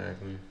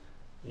 Exactly.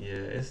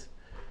 Yeah,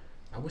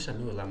 I wish I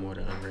knew a lot more of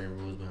the unwritten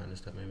rules behind this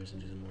stuff. Maybe I should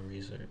do some more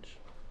research.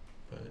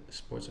 But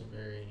sports are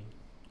very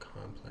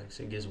complex.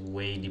 It gets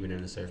way deeper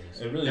than the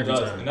surface. It really every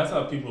does, time. and that's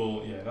how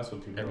people. Yeah, that's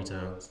what people. Every don't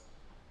time. realize.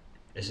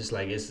 It's just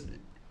like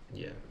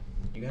yeah.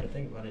 You got to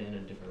think about it in a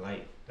different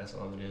light. That's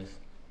all it is,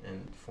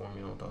 and form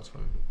your own thoughts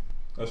from it.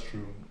 That's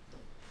true.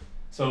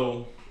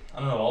 So I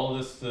don't know. All of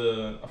this.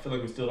 I feel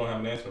like we still don't have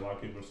an answer. A lot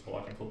of people are still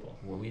watching football.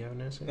 Will we have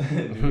an answer?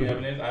 Do we have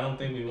an answer? I don't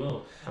think we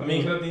will. I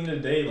mean, 'cause at the end of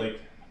the day,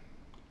 like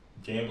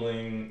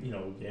gambling,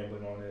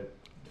 gambling on it,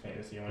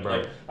 fantasy on it.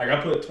 Right. Like I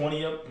put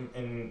 20 up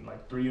in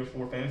like 3 or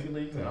 4 fantasy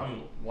leagues, and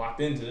I'm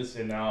locked into this.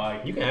 And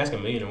now you can ask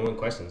 1,000,001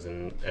 questions,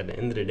 and at the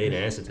end of the day, the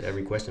answer to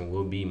every question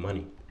will be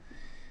money.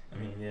 I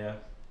mean, yeah.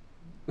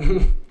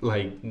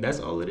 Like that's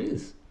all it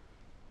is.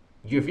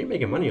 If you're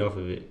making money off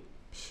of it,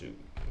 shoot,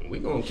 we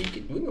gonna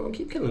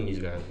keep killing these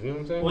guys. You know what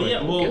I'm saying? Well, like,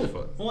 yeah. who gives a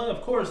fuck? Well,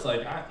 of course.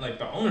 Like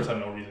the owners have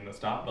no reason to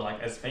stop, but like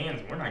as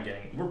fans, we're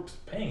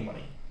paying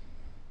money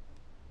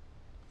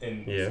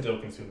and still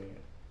consuming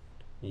it.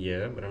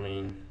 Yeah, but I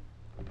mean,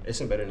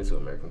 it's embedded into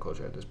American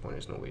culture at this point.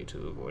 There's no way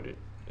to avoid it.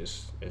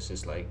 It's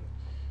just like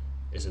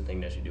it's a thing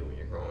that you do when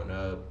you're growing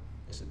up.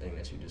 It's a thing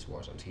that you just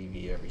watch on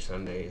TV every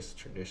Sunday. It's a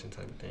tradition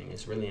type of thing.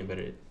 It's really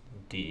embedded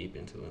deep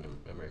into an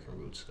American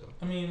roots. So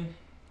I mean,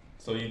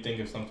 so you think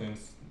if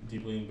something's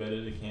deeply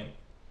embedded, it can't,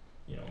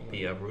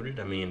 be uprooted?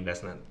 I mean,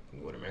 that's not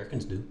what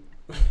Americans do.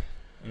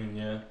 I mean,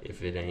 yeah.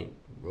 If it ain't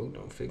broke,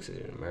 don't fix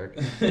it in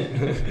America.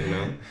 You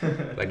know,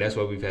 like that's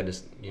why we've had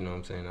this. You know what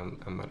I'm saying?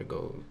 I'm about to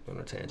go on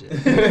a tangent.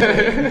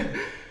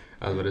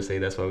 I was about to say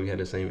that's why we had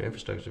the same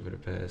infrastructure for the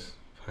past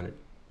 100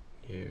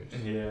 years.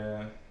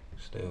 Yeah.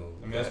 Still.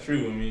 I mean, that's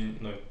true. I mean,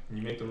 look,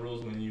 you make the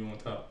rules when you on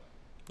top.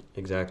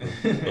 Exactly.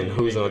 And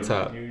who's on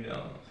top?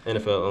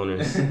 NFL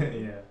owners.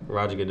 Yeah.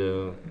 Roger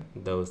Goodell,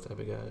 those type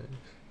of guys.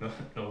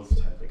 Those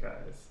type of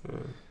guys.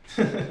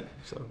 Yeah.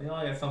 So they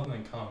all got something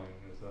in common.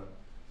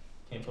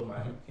 Can't put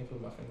my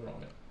finger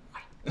on it.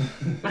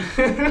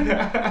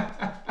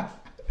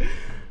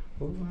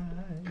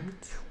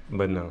 What?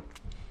 But no,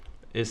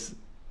 it's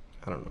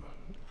I don't know.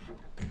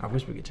 I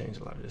wish we could change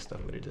a lot of this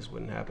stuff, but it just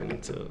wouldn't happen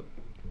It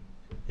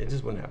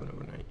just wouldn't happen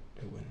overnight.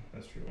 It wouldn't.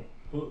 That's true.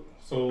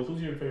 So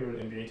who's your favorite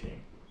NBA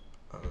team?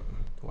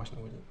 The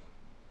Washington Wizards.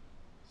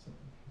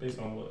 Based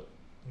on what?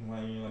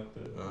 Why you like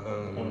the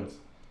Hornets?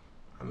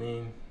 I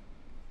mean,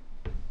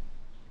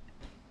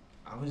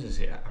 I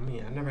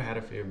never had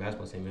a favorite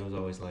basketball team. It was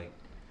always like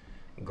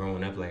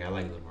growing up. Like I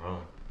like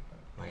LeBron.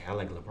 Like I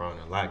like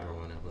LeBron a lot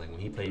growing up. Like when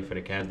he played for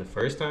the Cavs the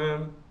first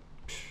time.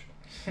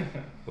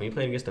 When he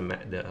played against the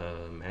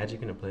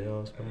Magic in the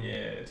playoffs. Bro.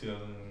 Yeah,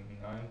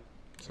 2009.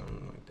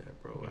 Something like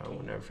that, bro. I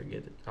will never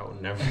forget it.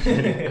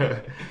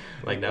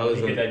 Like that was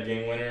he hit that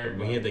game winner.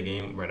 When he hit the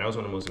game, bro, that was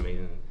one of the most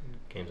amazing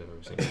games I've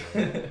ever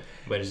seen.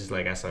 But it's just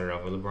like I started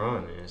off with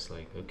LeBron, and it's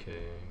like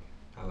okay,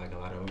 I like a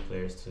lot of other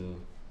players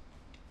too.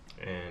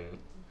 And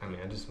I mean,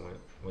 I just went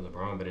with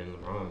LeBron, but then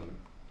LeBron,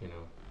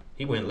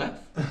 he went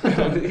left.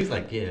 He's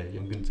like, yeah,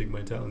 I'm gonna take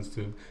my talents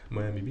to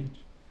Miami Beach.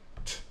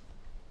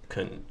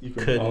 Could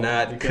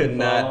not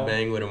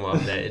bang with him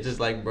off that. It's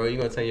just like, bro, you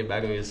gonna turn your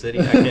back on your city?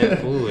 I can't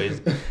fool.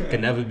 It can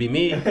never be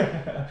me. And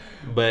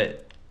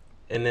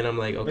then I'm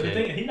like, okay. But the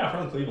thing, he's not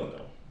from Cleveland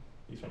though.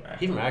 He's from Akron.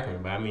 He's from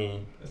Akron, but I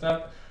mean, it's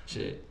not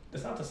shit.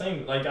 It's not the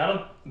same. Like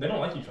they don't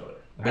like each other.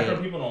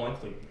 Akron people don't like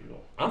Cleveland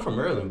people. I'm from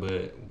Maryland,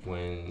 but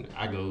when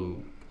I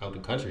go out the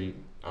country,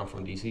 I'm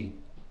from DC.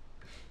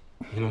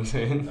 You know what I'm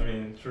saying? I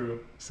mean,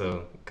 true.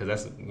 So, because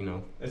that's,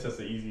 it's just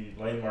an easy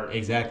landmark.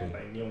 Exactly.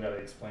 Like, you don't got to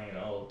explain,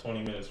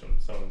 20 minutes from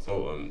so-and-so.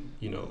 Oh,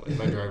 if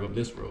I drive up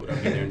this road, I'll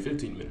be there in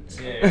 15 minutes.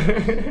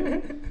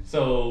 Yeah.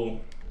 So,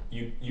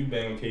 you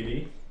bang with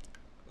KD?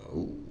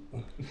 Oh.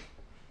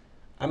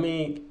 I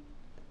mean,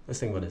 let's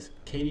think about this.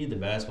 KD, the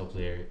basketball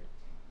player,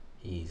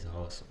 he's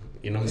awesome.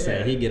 You know what I'm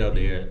saying? He get out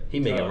there, he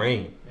make it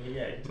rain.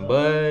 Yeah,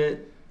 but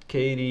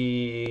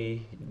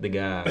KD, the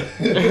guy.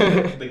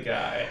 The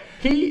guy.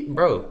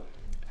 Bro.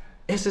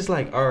 It's just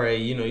like, all right,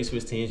 you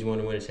switch teams, you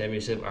want to win a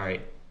championship. All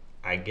right,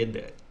 I get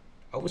that.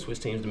 I would switch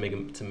teams to make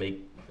 $1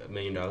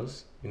 million. You know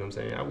what I'm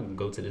saying? I would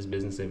go to this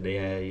business if they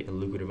had a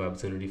lucrative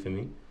opportunity for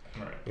me.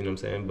 Right. You know what I'm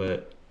saying?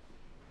 But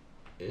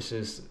it's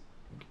just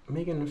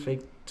making the fake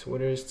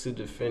Twitters to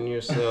defend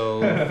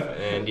yourself,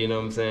 and you know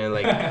what I'm saying?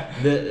 Like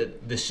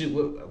the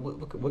shoe.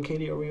 What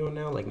KD are we on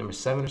now? Like number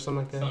 7 or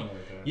something like that. Something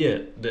like that. Yeah,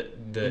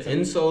 the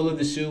insole of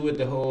the shoe with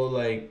the whole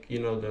the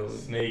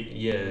snake.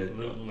 Yeah,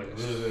 like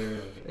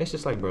lizard. It's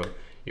just like, bro,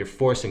 you're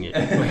forcing it.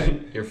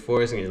 You're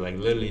forcing it. Like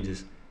literally,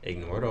 just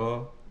ignore it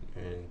all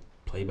and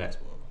play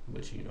basketball.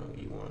 But you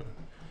want to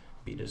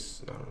be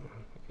this. I don't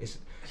know.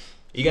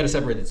 You got to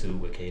separate the two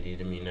with KD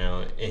to me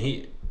now,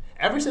 and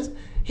ever since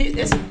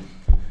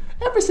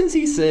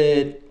he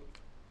said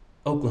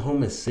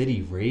Oklahoma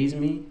City raised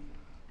me,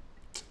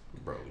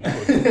 bro, you're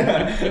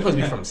supposed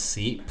to be from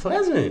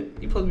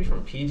Pleasant. You're supposed to be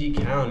from PG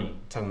County.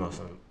 Talking about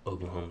some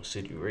Oklahoma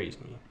City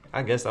raised me.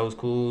 I guess that was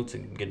cool to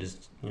get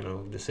this,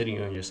 the city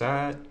on your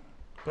side.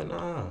 But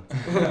nah,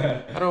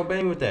 I don't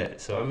bang with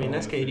that. So I mean,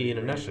 that's KD in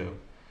a nutshell.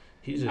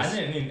 He's just.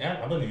 I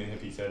don't even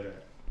think he said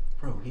that.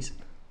 Bro,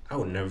 I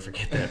would never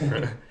forget that,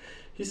 bro.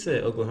 He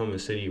said Oklahoma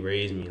City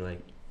raised me.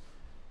 Like,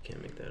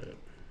 can't make that up.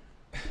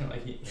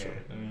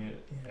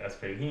 That's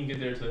crazy. He didn't get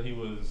there until he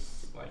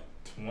was like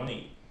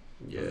 20.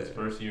 Yeah. His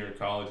first year of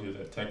college, he was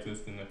at Texas.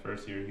 Then the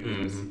first year, he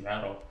was in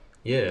Seattle.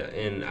 Yeah,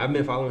 and I've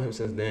been following him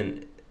since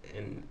then.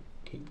 And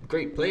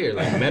great player.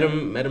 Like, met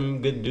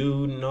him, good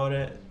dude and all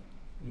that.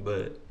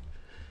 But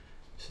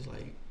it's just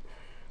like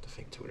the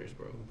fake Twitters,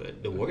 bro.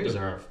 But the Warriors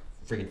are a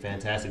freaking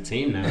fantastic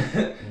team now.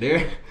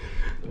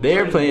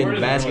 They're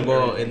playing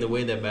basketball in the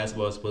way that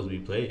basketball is supposed to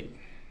be played.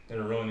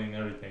 They're ruining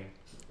everything.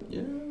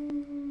 Yeah.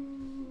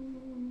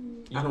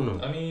 I don't know.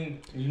 I mean,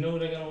 you know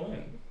they're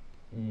gonna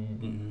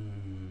win.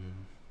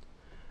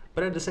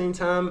 But at the same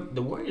time,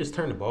 the Warriors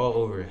turn the ball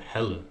over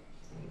hella.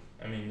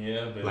 I mean,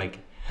 yeah, but like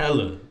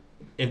hella.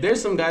 If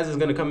there's some guys that's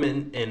gonna come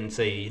in and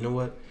say, you know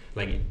what,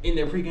 like in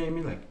their pregame,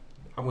 you're like,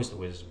 I wish the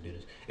Wizards would do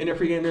this. In their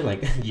pregame, they're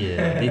like,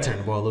 yeah, they turn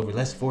the ball over.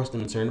 Let's force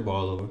them to turn the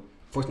ball over.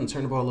 Force them to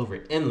turn the ball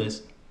over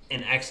endless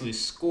and actually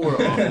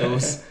score off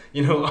those,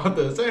 off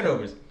those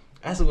turnovers.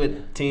 That's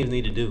what teams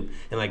need to do.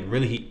 And like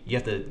really, you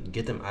have to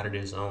get them out of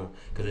their zone.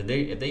 Because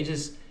if they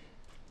just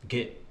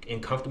get in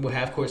comfortable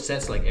half court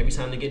sets, like every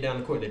time they get down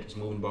the court, they're just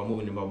moving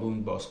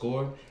the ball,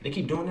 score. They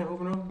keep doing that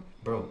over and over,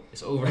 bro.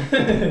 It's over.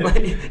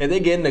 Like, if they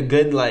get in a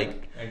good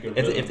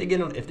if they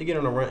get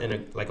on a run on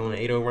an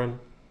 8-0 run,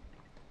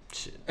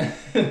 shit.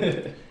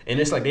 And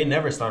it's like they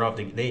never start off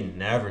the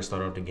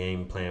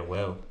game playing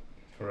well.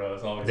 For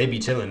us, always they be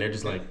chilling. They're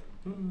just like.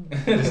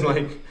 Just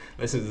like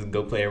let's just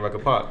go play in Rucker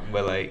Park,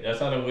 but like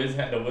that's how the Wiz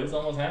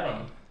almost had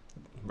him,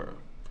 bro.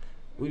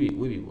 We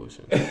be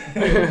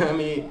bullshitting. I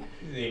mean,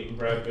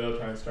 Brad Beal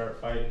trying to start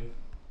fighting.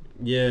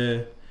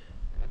 Yeah,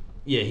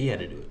 he had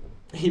to do it.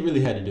 He really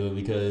had to do it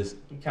because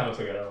he kind of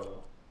took it out.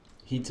 Though.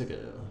 He took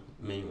a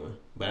main one,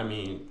 but I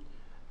mean,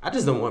 I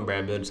just don't want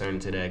Brad Beal to turn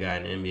into that guy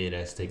in the NBA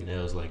that's taking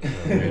L's like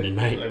Brandon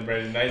Knight. Like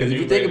Brandon Knight. Because if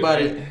you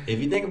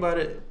think about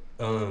it,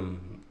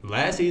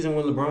 last season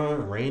when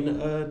LeBron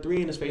rained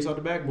 3 in his face off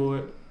the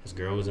backboard, this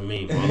girl was a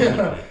meme.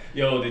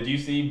 Yo, did you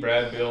see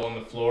Brad Beal on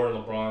the floor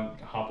and LeBron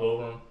hop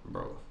over him?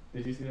 Bro.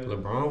 Did you see that?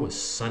 LeBron was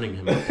sunning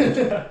him.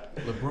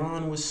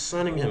 LeBron was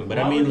sunning him. But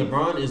I mean,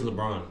 LeBron is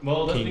LeBron.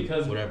 Well, that's King,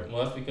 because whatever.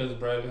 Well, that's because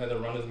Brad had to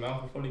run his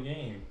mouth before the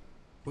game.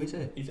 What he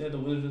said? He said the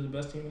Wizards are the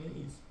best team in the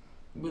East.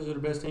 Wizards are the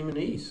best team in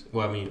the East.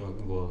 Well, I mean,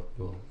 well.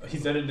 He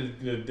said it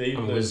the day.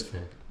 I'm a Wizards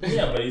fan.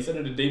 Yeah, but he said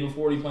it the day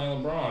before he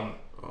playing LeBron.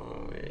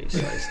 Oh, yeah,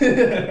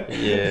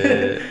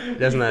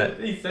 that's not.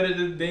 He said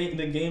it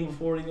the game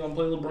before he's gonna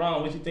play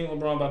LeBron. What you think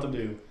LeBron about to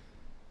do?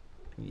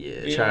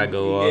 Yeah, try to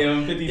go off. Gave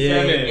him 57.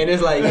 Yeah, and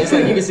it's like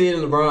you can see it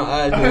in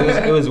LeBron's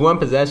eyes. It was one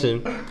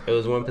possession. It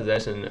was one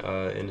possession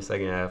in the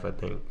second half, I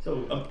think.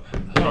 So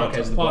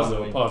pause.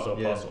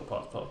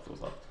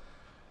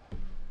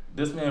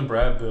 This man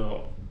Brad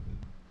Beal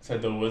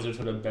said the Wizards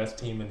are the best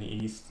team in the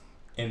East,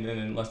 and then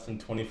in less than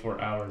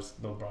 24 hours,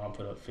 LeBron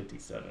put up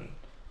 57.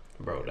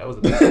 Bro, that was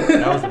the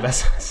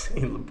best I've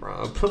seen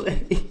LeBron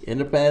play in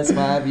the past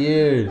 5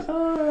 years.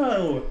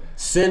 Oh,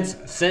 since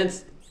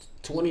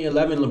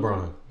 2011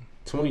 LeBron,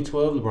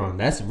 2012 LeBron.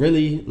 That's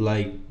really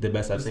like the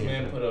best I've seen. This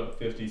man put up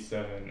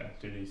 57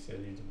 after he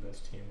said he's the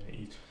best team in the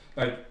East.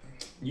 Like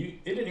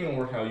it didn't even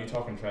work out. You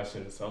talking trash to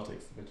the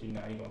Celtics, but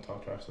now you gonna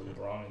talk trash to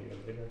LeBron a year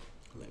later.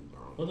 Like,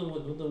 bro, What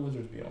the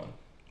Wizards be on?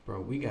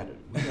 Bro, we gotta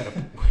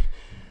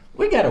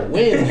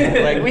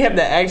win. Like we have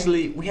to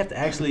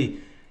actually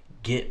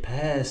get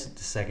past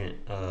the second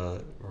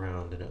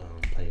round of the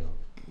playoff.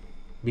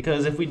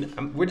 Because if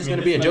we're just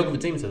gonna be a joke of a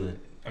team till then.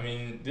 I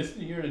mean, this is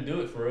the year to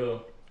do it for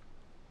real.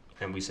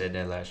 And we said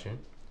that last year.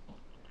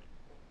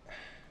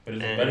 But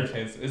it's a better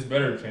chance. It's a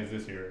better chance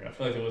this year. I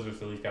feel like the Wizards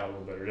at least got a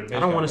little better. I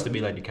don't want us to be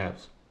like the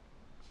Caps.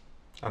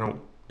 I don't.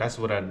 That's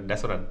what I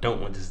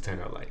don't want this to turn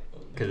out like.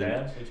 The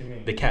Caps? What you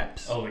mean? The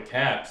Caps. Oh, the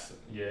Caps.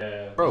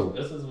 Yeah. Bro.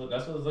 That's what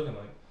it's looking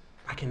like.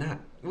 I cannot.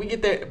 We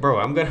get there, bro.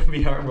 I'm gonna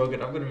be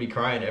heartbroken. I'm gonna be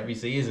crying every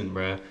season,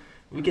 bro.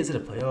 We get to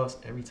the playoffs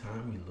every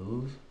time we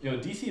lose. Yo,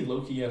 DC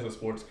low-key has a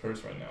sports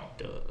curse right now.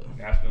 Duh.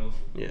 Nationals.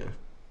 Yeah.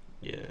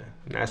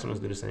 Nationals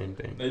do the same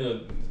thing. They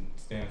the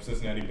damn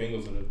Cincinnati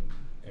Bengals in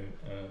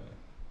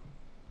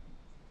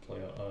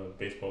the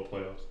baseball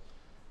playoffs.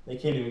 They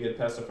can't even get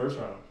past the first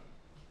round.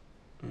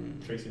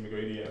 Tracy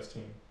McGrady ass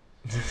team.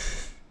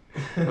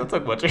 Don't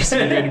talk about Tracy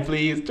McGrady,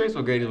 please. Tracy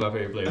McGrady is my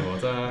favorite player of all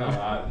time.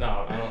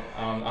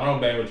 I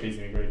don't bang with Tracy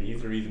McGrady.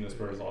 He's the reason the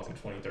Spurs lost in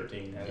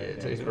 2013.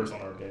 He's first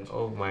on our bench.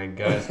 Oh my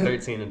gosh,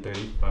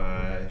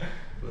 13-35.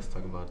 Let's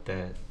talk about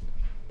that.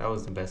 That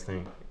was the best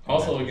thing.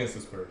 Also against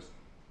the Spurs.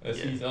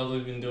 He's all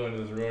they've been doing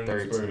is ruining the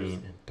Spurs.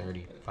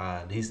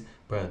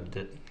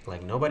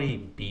 13-35. Nobody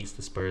beats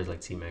the Spurs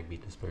like T-Mac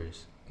beat the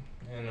Spurs.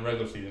 In the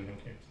regular season, who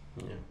cares?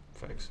 Yeah,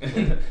 facts. I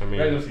mean,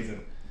 regular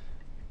season.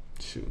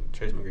 Shoot,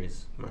 Trace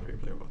McGrady's my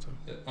favorite player of all time.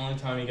 The only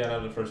time he got out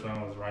of the first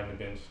round was riding the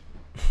bench.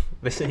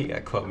 They say he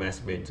got caught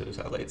masturbating to his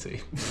highlight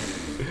tape.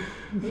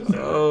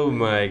 Oh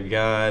my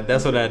god,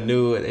 that's what I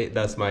knew.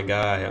 That's my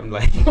guy. I'm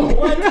like,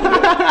 what?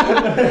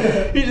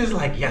 He's just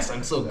like, yes,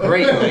 I'm so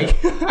great. Like,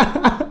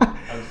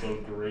 I'm so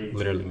great.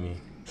 Literally me.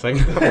 It's like,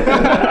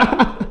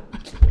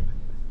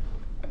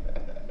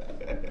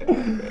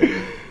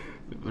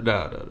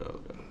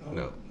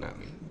 No, not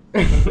me.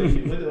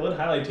 What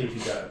highlight tape you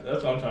got?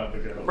 That's what I'm trying to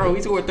figure out. Bro,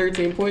 we scored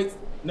 13 points.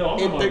 No, I'm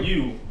talking about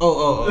you.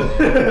 Oh,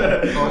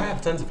 I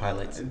have tons of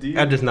highlights.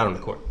 I'm just not on the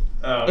court.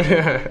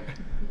 I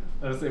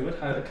was saying, what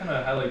kind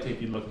of highlight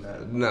tape you looking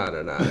at? No.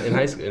 In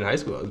high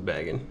school, I was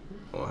bagging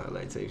on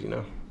highlight tapes,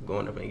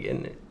 going up and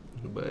getting it.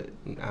 But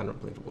I don't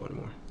play football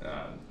anymore.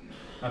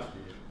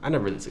 I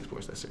never really took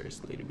sports that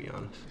seriously, to be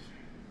honest.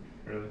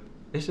 Really?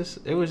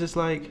 It was just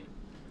like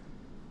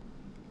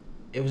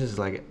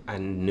I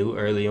knew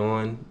early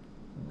on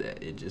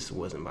that it just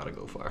wasn't about to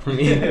go far for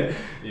me.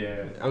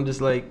 Yeah. I'm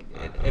just like,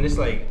 and it's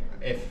like,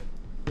 if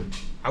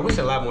I wish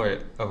a lot more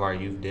of our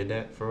youth did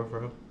that for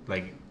real.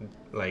 Like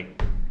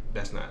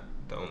that's not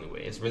the only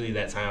way. It's really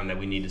that time that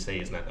we need to say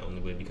it's not the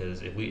only way,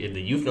 because if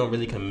the youth don't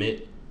really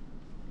commit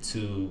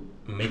to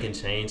making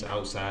change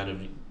outside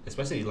of,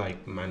 especially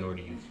like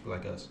minority youth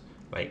like us,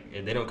 like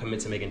if they don't commit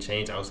to making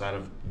change outside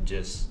of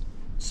just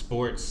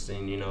sports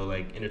and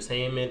like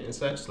entertainment and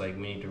such, like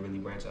we need to really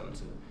branch out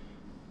into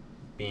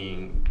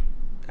being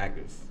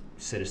active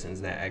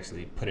citizens that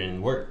actually put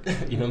in work.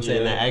 You know what I'm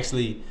saying? That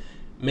actually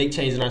make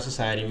changes in our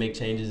society, make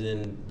changes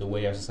in the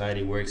way our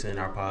society works, and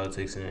our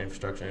politics and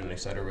infrastructure, and et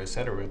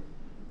cetera,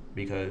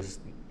 because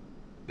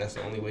that's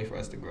the only way for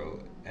us to grow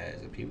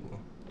as a people.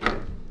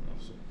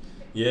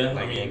 Yeah,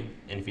 like, and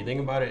if you think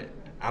about it,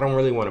 I don't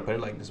really want to put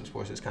it like this with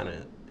sports. It's kind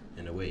of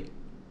in a way,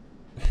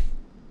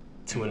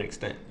 to an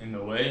extent. In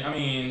a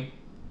way,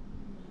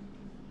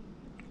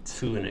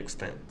 to an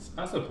extent.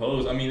 I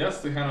suppose. That's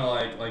the kind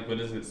of like what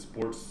is it?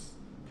 Sports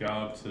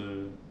job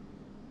to,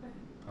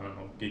 I don't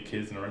know, get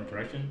kids in the right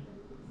direction.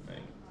 Like,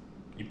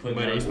 you put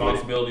the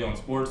responsibility on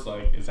sports.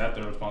 Like, is that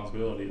their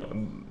responsibility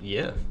though?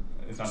 Yeah.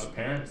 It's not the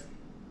parents.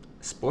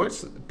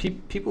 Sports.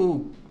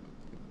 People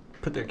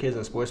put their kids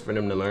in sports for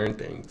them to learn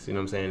things, you know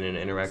what I'm saying, and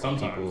interact with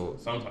people.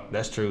 Sometimes.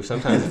 That's true.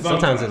 Sometimes it's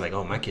like,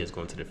 oh, my kid's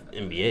going to the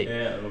NBA.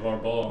 Yeah,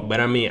 LeVar Ball. But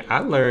I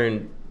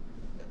learned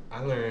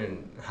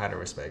how to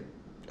respect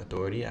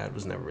authority. I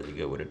was never really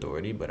good with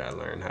authority, but I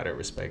learned how to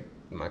respect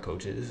my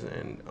coaches,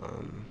 and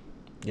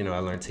I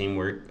learned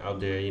teamwork out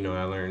there.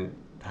 I learned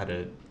how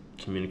to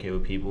communicate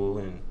with people,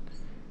 and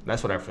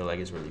that's what I feel like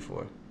it's really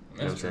for. You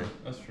know what I'm saying?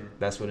 That's true.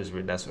 That's what it's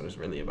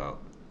really about.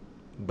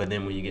 But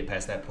then when you get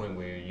past that point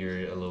where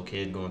you're a little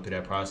kid going through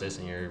that process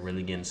and you're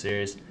really getting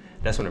serious,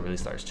 that's when it really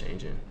starts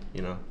changing,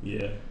 Yeah.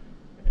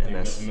 And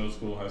that's middle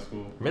school, high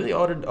school. Really,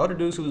 all the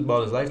dudes who was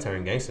ball his life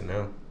turn gangster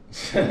now.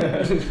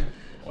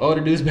 All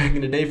the dudes back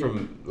in the day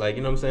from, like,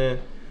 you know what I'm saying?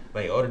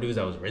 Like, all the dudes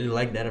that was really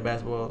like that at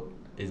basketball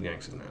is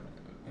gangsters now.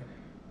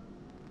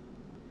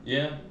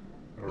 Yeah.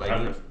 Or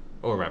rappers.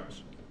 Or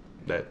rappers.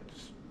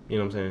 That's, you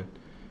know what I'm saying?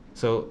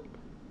 So,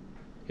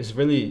 we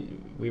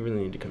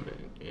really need to come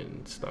in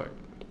and start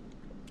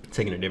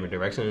taking a different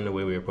direction in the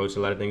way we approach a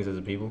lot of things as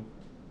a people.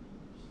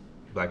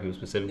 Black people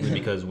specifically,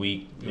 because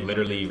we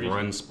literally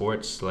run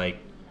sports like...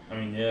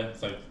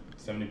 it's like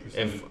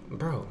 70%.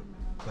 Bro,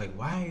 like,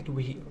 why do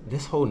we...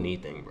 This whole knee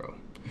thing, bro.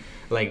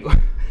 Like,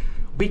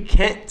 we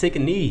can't take a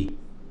knee,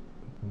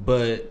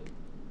 but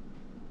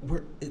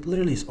it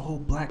literally is all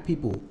black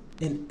people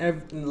in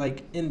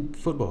in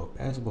football,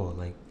 basketball,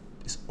 like,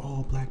 it's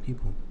all black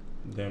people.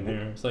 Damn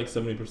near. It's like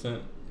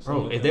 70%.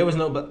 Bro, if there was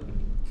no...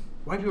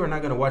 White people are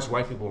not going to watch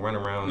white people run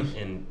around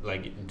and,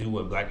 like, do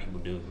what black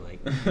people do.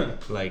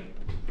 Like,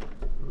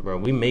 bro,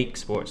 we make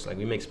sports. Like,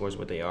 we make sports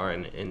what they are,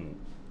 and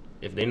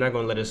if they're not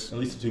going to let us... At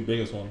least the two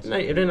biggest ones.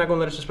 If they're not going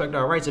to let us respect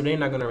our rights, if they're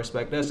not going to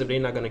respect us, if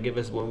they're not going to give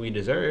us what we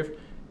deserve,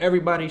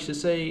 everybody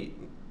should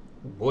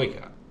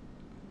boycott.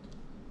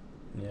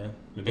 Yeah.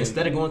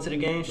 Instead of going to the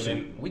game,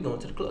 we going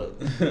to the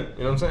club. You know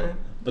what I'm saying?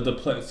 But the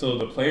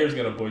players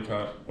got to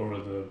boycott, or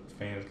the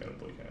fans got to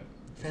boycott?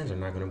 Fans are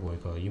not going to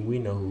boycott. We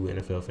know who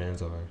NFL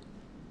fans are.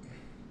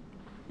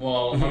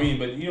 Well, but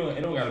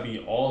it don't got to be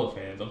all the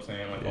fans. I'm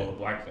saying all the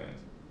black fans.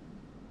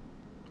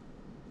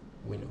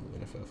 We know who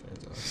NFL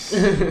fans are.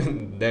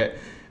 That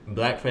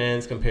black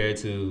fans compared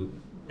to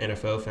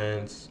NFL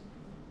fans,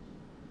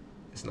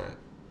 it's not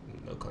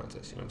no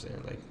contest. You know what I'm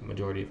saying? Like,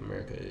 majority of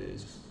America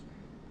is.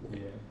 Yeah,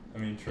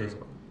 true.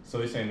 So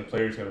they're saying the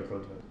players got to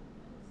protest.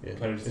 Yeah,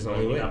 players it's the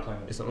only way.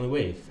 It's the only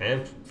way.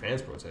 Fans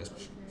protest.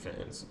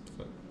 Fans.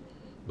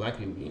 Black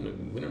people, we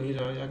don't need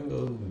y'all. Y'all can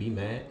go be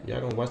mad.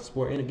 Y'all gonna watch the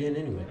sport again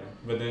anyway.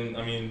 But then,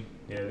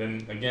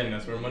 then again,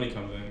 that's where money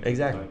comes in.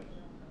 Exactly. Like,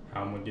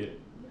 how I'm gonna get,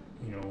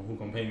 who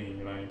gonna pay me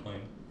if I ain't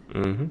playing?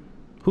 Mm-hmm.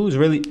 Who's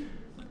really?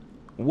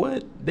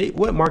 What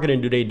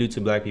marketing do they do to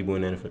black people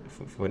in NFL?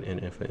 For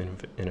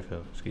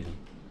NFL, excuse me.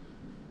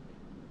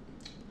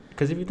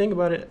 Because if you think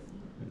about it,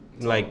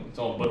 it's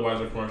all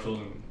Budweiser commercials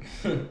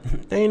and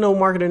they ain't no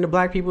marketing to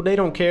black people. They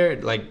don't care.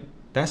 Like,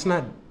 that's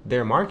not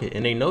their market,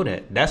 and they know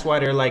that. That's why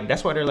they're like,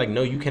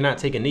 no, you cannot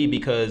take a knee,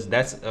 because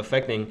that's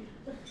affecting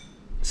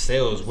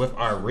sales with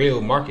our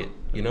real market,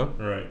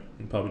 Right.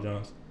 And Papa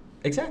John's.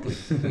 Exactly.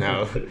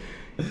 Now,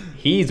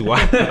 he's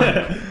wild.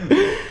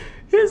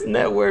 His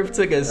net worth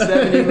took a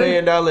 $70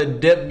 million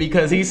dip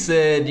because he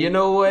said, you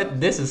know what?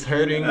 This is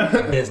hurting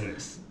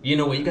business. You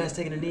know what? You guys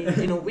taking a knee?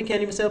 You know we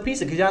can't even sell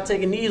pizza because y'all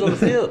taking knees on the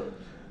field.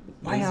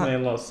 Why This y'all?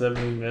 man lost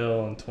 70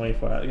 mil in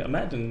 24 hours.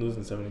 Imagine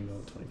losing 70 mil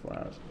in 24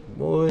 hours.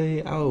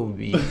 Boy, I will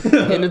be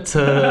in the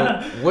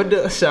tub with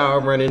the shower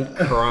running,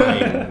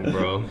 crying,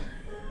 bro.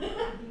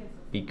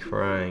 Be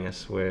crying, I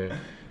swear.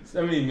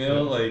 70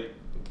 mil, like,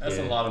 that's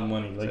a Yeah. lot of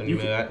money. Like, I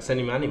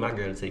need my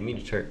girl to take me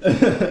to church.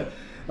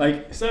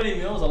 like 70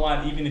 mil is a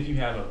lot, even if you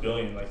have $1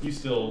 billion. Like, you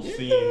still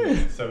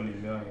seeing 70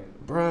 million.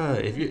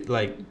 Bruh, if you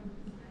like,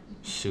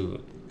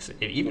 shoot,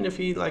 even if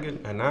he like a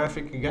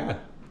 9-figure guy,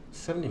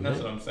 70 That's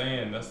million. what I'm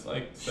saying. That's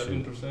like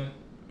 7%.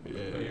 Yeah.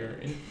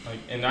 Like,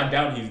 and I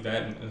doubt he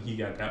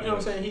got that. You know what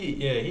I'm saying?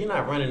 He's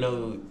not running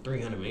no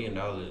 $300 million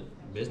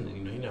business.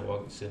 You know, he's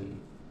not sitting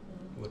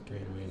with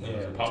 $300 million. Yeah,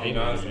 on the Papa table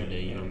Johnson. every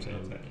day, you know what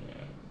I'm saying? Yeah.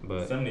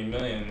 But 70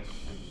 million.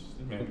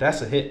 Man,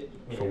 that's a hit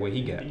for what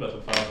he got. He must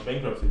have filed for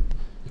bankruptcy.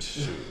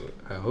 Shoot,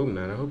 I hope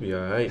not. I hope he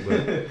all right,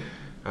 but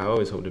I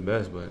always hope the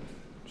best. But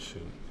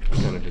shoot,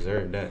 he kind of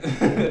deserve that.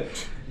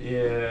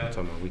 Yeah. I'm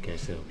talking about we can't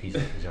sell pizza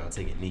because y'all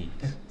taking knees.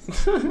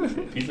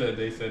 Pizza,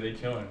 they said they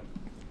killing.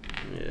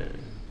 Yeah,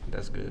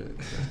 that's good.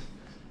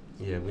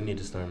 Yeah, we need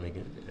to start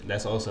making.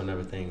 That's also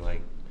another thing,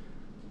 like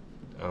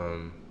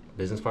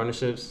business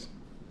partnerships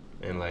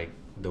and like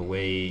the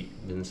way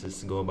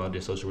businesses go about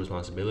their social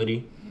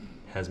responsibility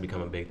has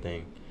become a big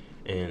thing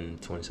in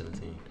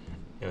 2017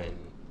 and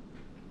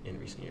in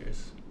recent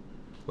years.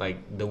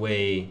 Like the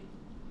way,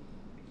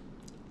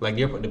 like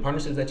the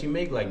partnerships that you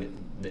make, like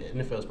the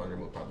NFL's partner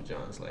with Papa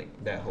John's,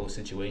 like that whole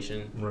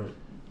situation. Right.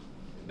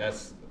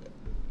 That's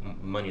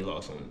money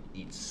loss on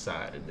each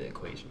side of the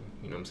equation.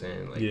 You know what I'm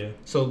saying? Like, Yeah.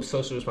 So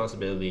social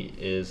responsibility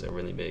is a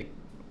really big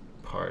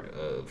part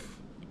of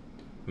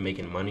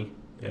making money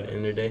at the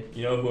end of the day.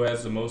 You know who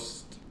has the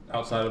most,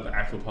 outside of the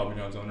actual Papa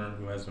John's owner,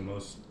 who has the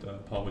most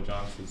Papa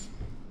John's is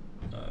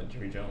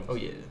Jerry Jones. Oh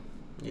yeah,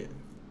 yeah,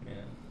 Yeah.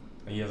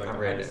 And he has like I the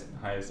read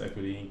highest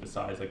equity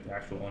besides like the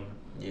actual owner.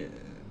 yeah.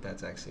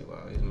 That's actually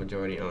wow. He's a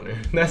majority owner.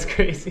 That's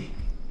crazy.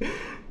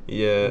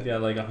 Yeah. He's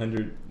got like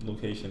 100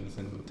 locations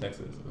in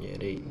Texas. Yeah,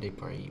 they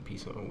probably eat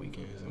pizza on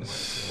weekends and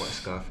watch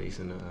Scarface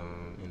in the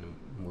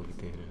movie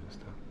theater and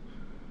stuff.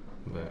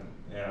 But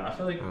Yeah, I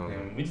feel like I don't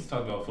know. we just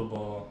talked about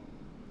football.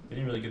 We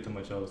didn't really get to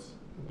much else.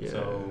 yeah.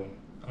 So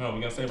I don't know.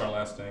 We're gonna save our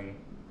last thing.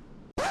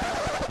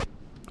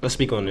 Let's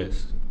speak on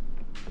this.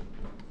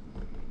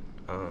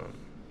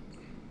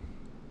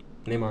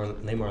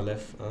 Neymar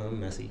left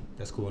Messi.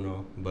 That's cool and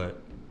all,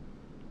 but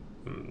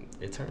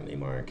it turned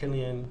Neymar and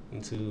Kylian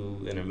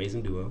into an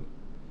amazing duo.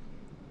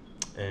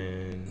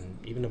 And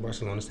even though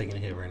Barcelona's taking a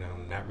hit right now,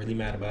 I'm not really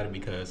mad about it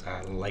because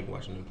I like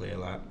watching them play a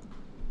lot.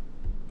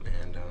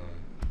 And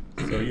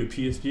So are you a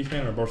PSG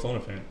fan or a Barcelona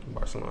fan?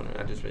 Barcelona,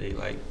 I just really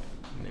like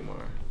Neymar. You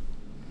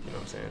know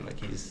what I'm saying? Like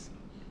he's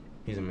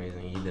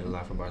amazing. He did a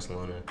lot for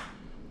Barcelona.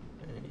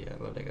 And yeah,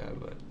 I love that guy.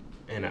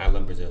 And I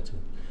love Brazil too.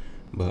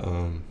 But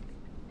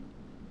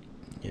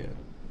yeah,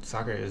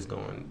 soccer is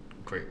going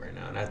great right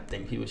now, and I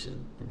think people should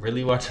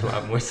really watch a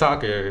lot more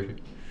soccer.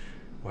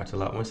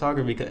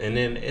 Because, and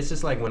then it's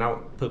just like when I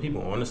put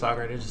people on the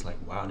soccer, they're just like,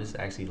 wow, this is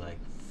actually like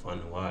fun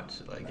to watch.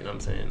 Like, you know what I'm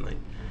saying? Like,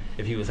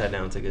 if people sat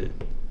down, took it,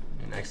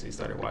 and actually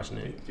started watching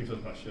it.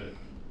 FIFA's my shit.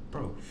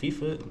 Bro,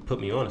 FIFA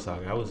put me on the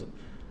soccer. I was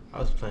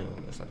playing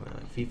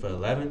like FIFA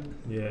 11.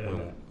 Yeah.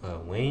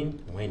 When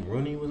Wayne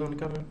Rooney was on the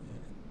cover.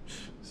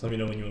 So let me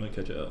know when you want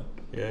to catch up.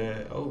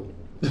 Yeah. Oh.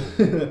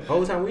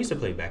 Whole time we used to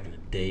play back in the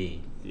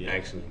day. Yeah.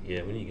 Actually,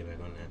 yeah, we need to get back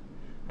on that.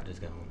 I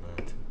just got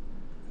online too.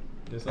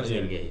 It's I not just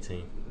need to yet. get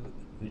 18.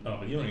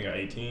 Oh, you only got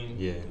 18?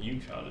 Yeah. You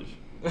childish.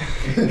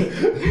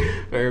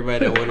 For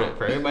everybody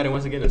that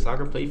wants to get into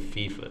soccer, play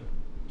FIFA.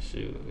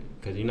 Shoot,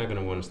 because you're not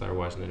gonna want to start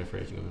watching it at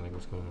first. You're gonna be like,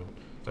 what's going on?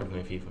 Start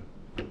playing FIFA.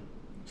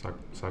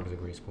 Soccer's a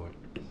great sport.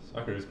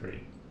 Soccer is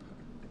great.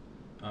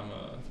 I'm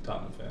a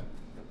Tottenham fan.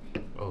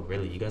 Oh,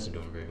 really? You guys are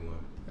doing very well.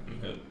 I'm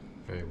hip.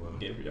 Very well.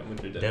 Yeah, I'm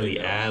with your Dele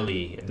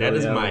Alli. That Dele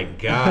is my Alli.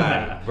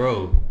 guy,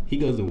 bro. He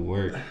goes to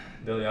work.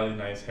 Dele Alli,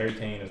 nice. Harry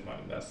Kane is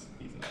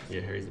he's nice.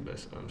 Yeah, Harry's the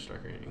best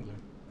striker in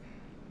England.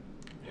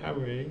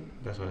 Harry.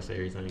 That's what I say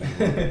every time you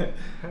get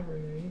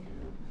Harry.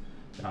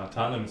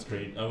 Tottenham is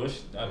great. I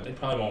wish they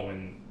probably won't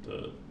win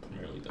the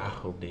Premier League. Though. I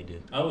hope they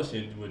did. I wish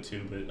they would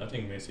too, but I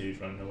think Man City's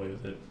running away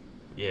with it.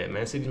 Yeah,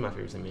 Man City's my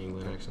favorite team in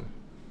England, actually.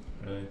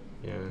 Really.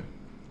 Yeah.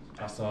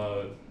 I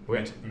saw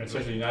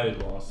Manchester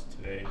United lost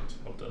today, which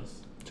helped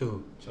us. To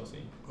who?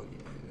 Chelsea. Oh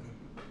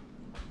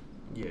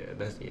yeah. Yeah,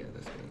 that's good.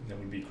 Then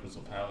we beat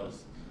Crystal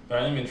Palace.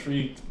 But I'm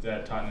intrigued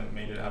that Tottenham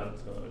made it out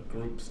of the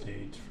group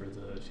stage for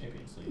the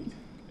Champions League.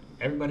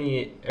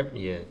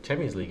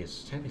 Champions League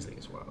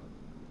is wild.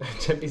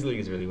 Champions League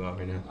is really wild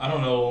right now. I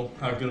don't know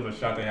how good of a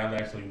shot they have to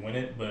actually win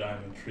it, but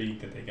I'm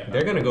intrigued that they got.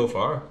 They're gonna go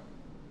far.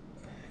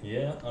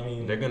 Yeah, I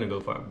mean. They're gonna go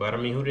far, but I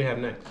mean, who do they have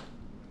next?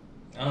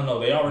 I don't know.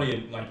 They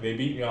already they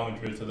beat Real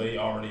Madrid, so they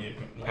already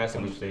Past the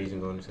group stage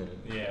and going to the.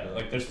 Yeah,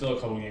 like there's still a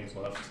couple games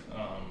left.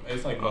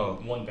 It's like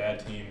one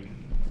bad team.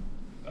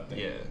 I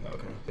think. Yeah.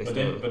 Okay.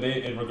 But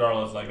they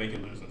regardless, like they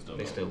could lose and still.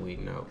 They still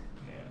weeding out.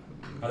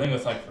 Yeah, I think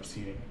it's like for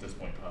seeding at this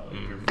point, probably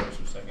if you're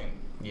first or second.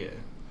 Yeah.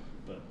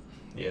 But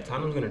Yeah,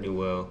 Tottenham's gonna do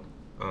well.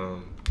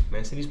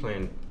 Man City's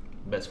playing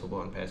best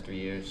football in the past 3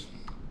 years.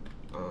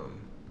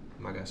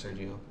 My guy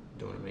Sergio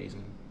doing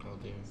amazing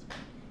out there.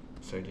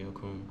 Sergio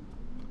Kun.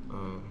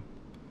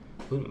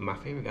 My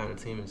favorite guy on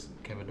the team is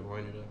Kevin De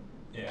Bruyne though.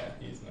 Yeah,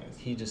 he's nice.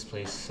 He just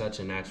plays such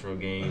a natural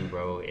game,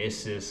 bro.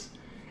 It's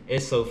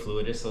so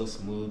fluid. It's so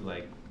smooth.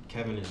 Like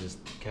Kevin is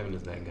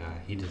that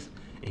guy.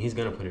 He's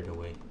gonna put it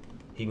away.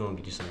 He gonna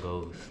get you some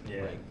goals.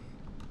 Yeah. Like,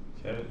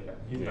 Kevin,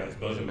 he's nice.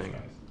 Belgium's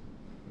nice.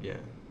 Yeah.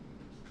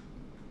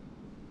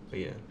 But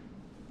yeah.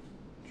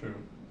 True.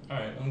 All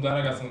right. I'm glad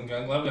we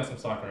got some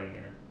soccer in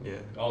there.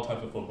 Yeah. All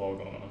types of football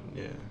going on.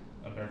 Yeah.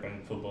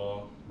 American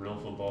football, real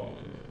football.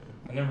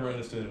 Yeah. I never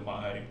understood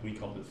why we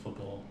called it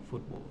football.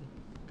 Football.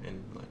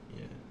 And like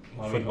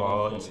Why we football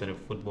call it instead of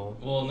football.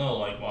 Well, no,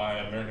 like why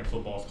American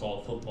football is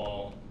called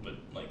football, but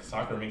like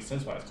soccer makes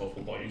sense why it's called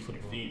football. You use your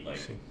feet. Like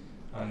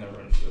I never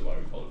understood why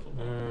we call it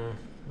football.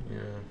 Yeah.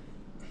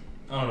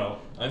 I don't know.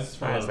 I ask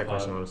that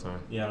question all the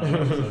time. Yeah, I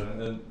don't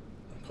know.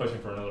 A question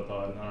for another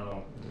pod. I don't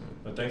know.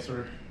 But thanks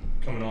for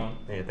coming on.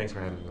 Yeah, thanks for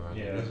having me, Ron.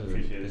 Yeah,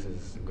 appreciate it. This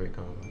is a great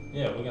convo.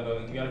 Yeah, we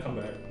gotta come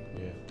back.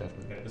 Yeah,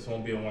 definitely. Yeah, this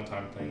won't be a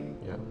one-time thing.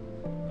 Yeah.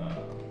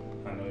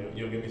 I know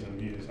you'll give me some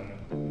views. I know.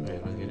 Yeah,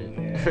 let's get it.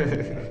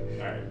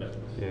 Yeah. All right, bet.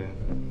 Yeah.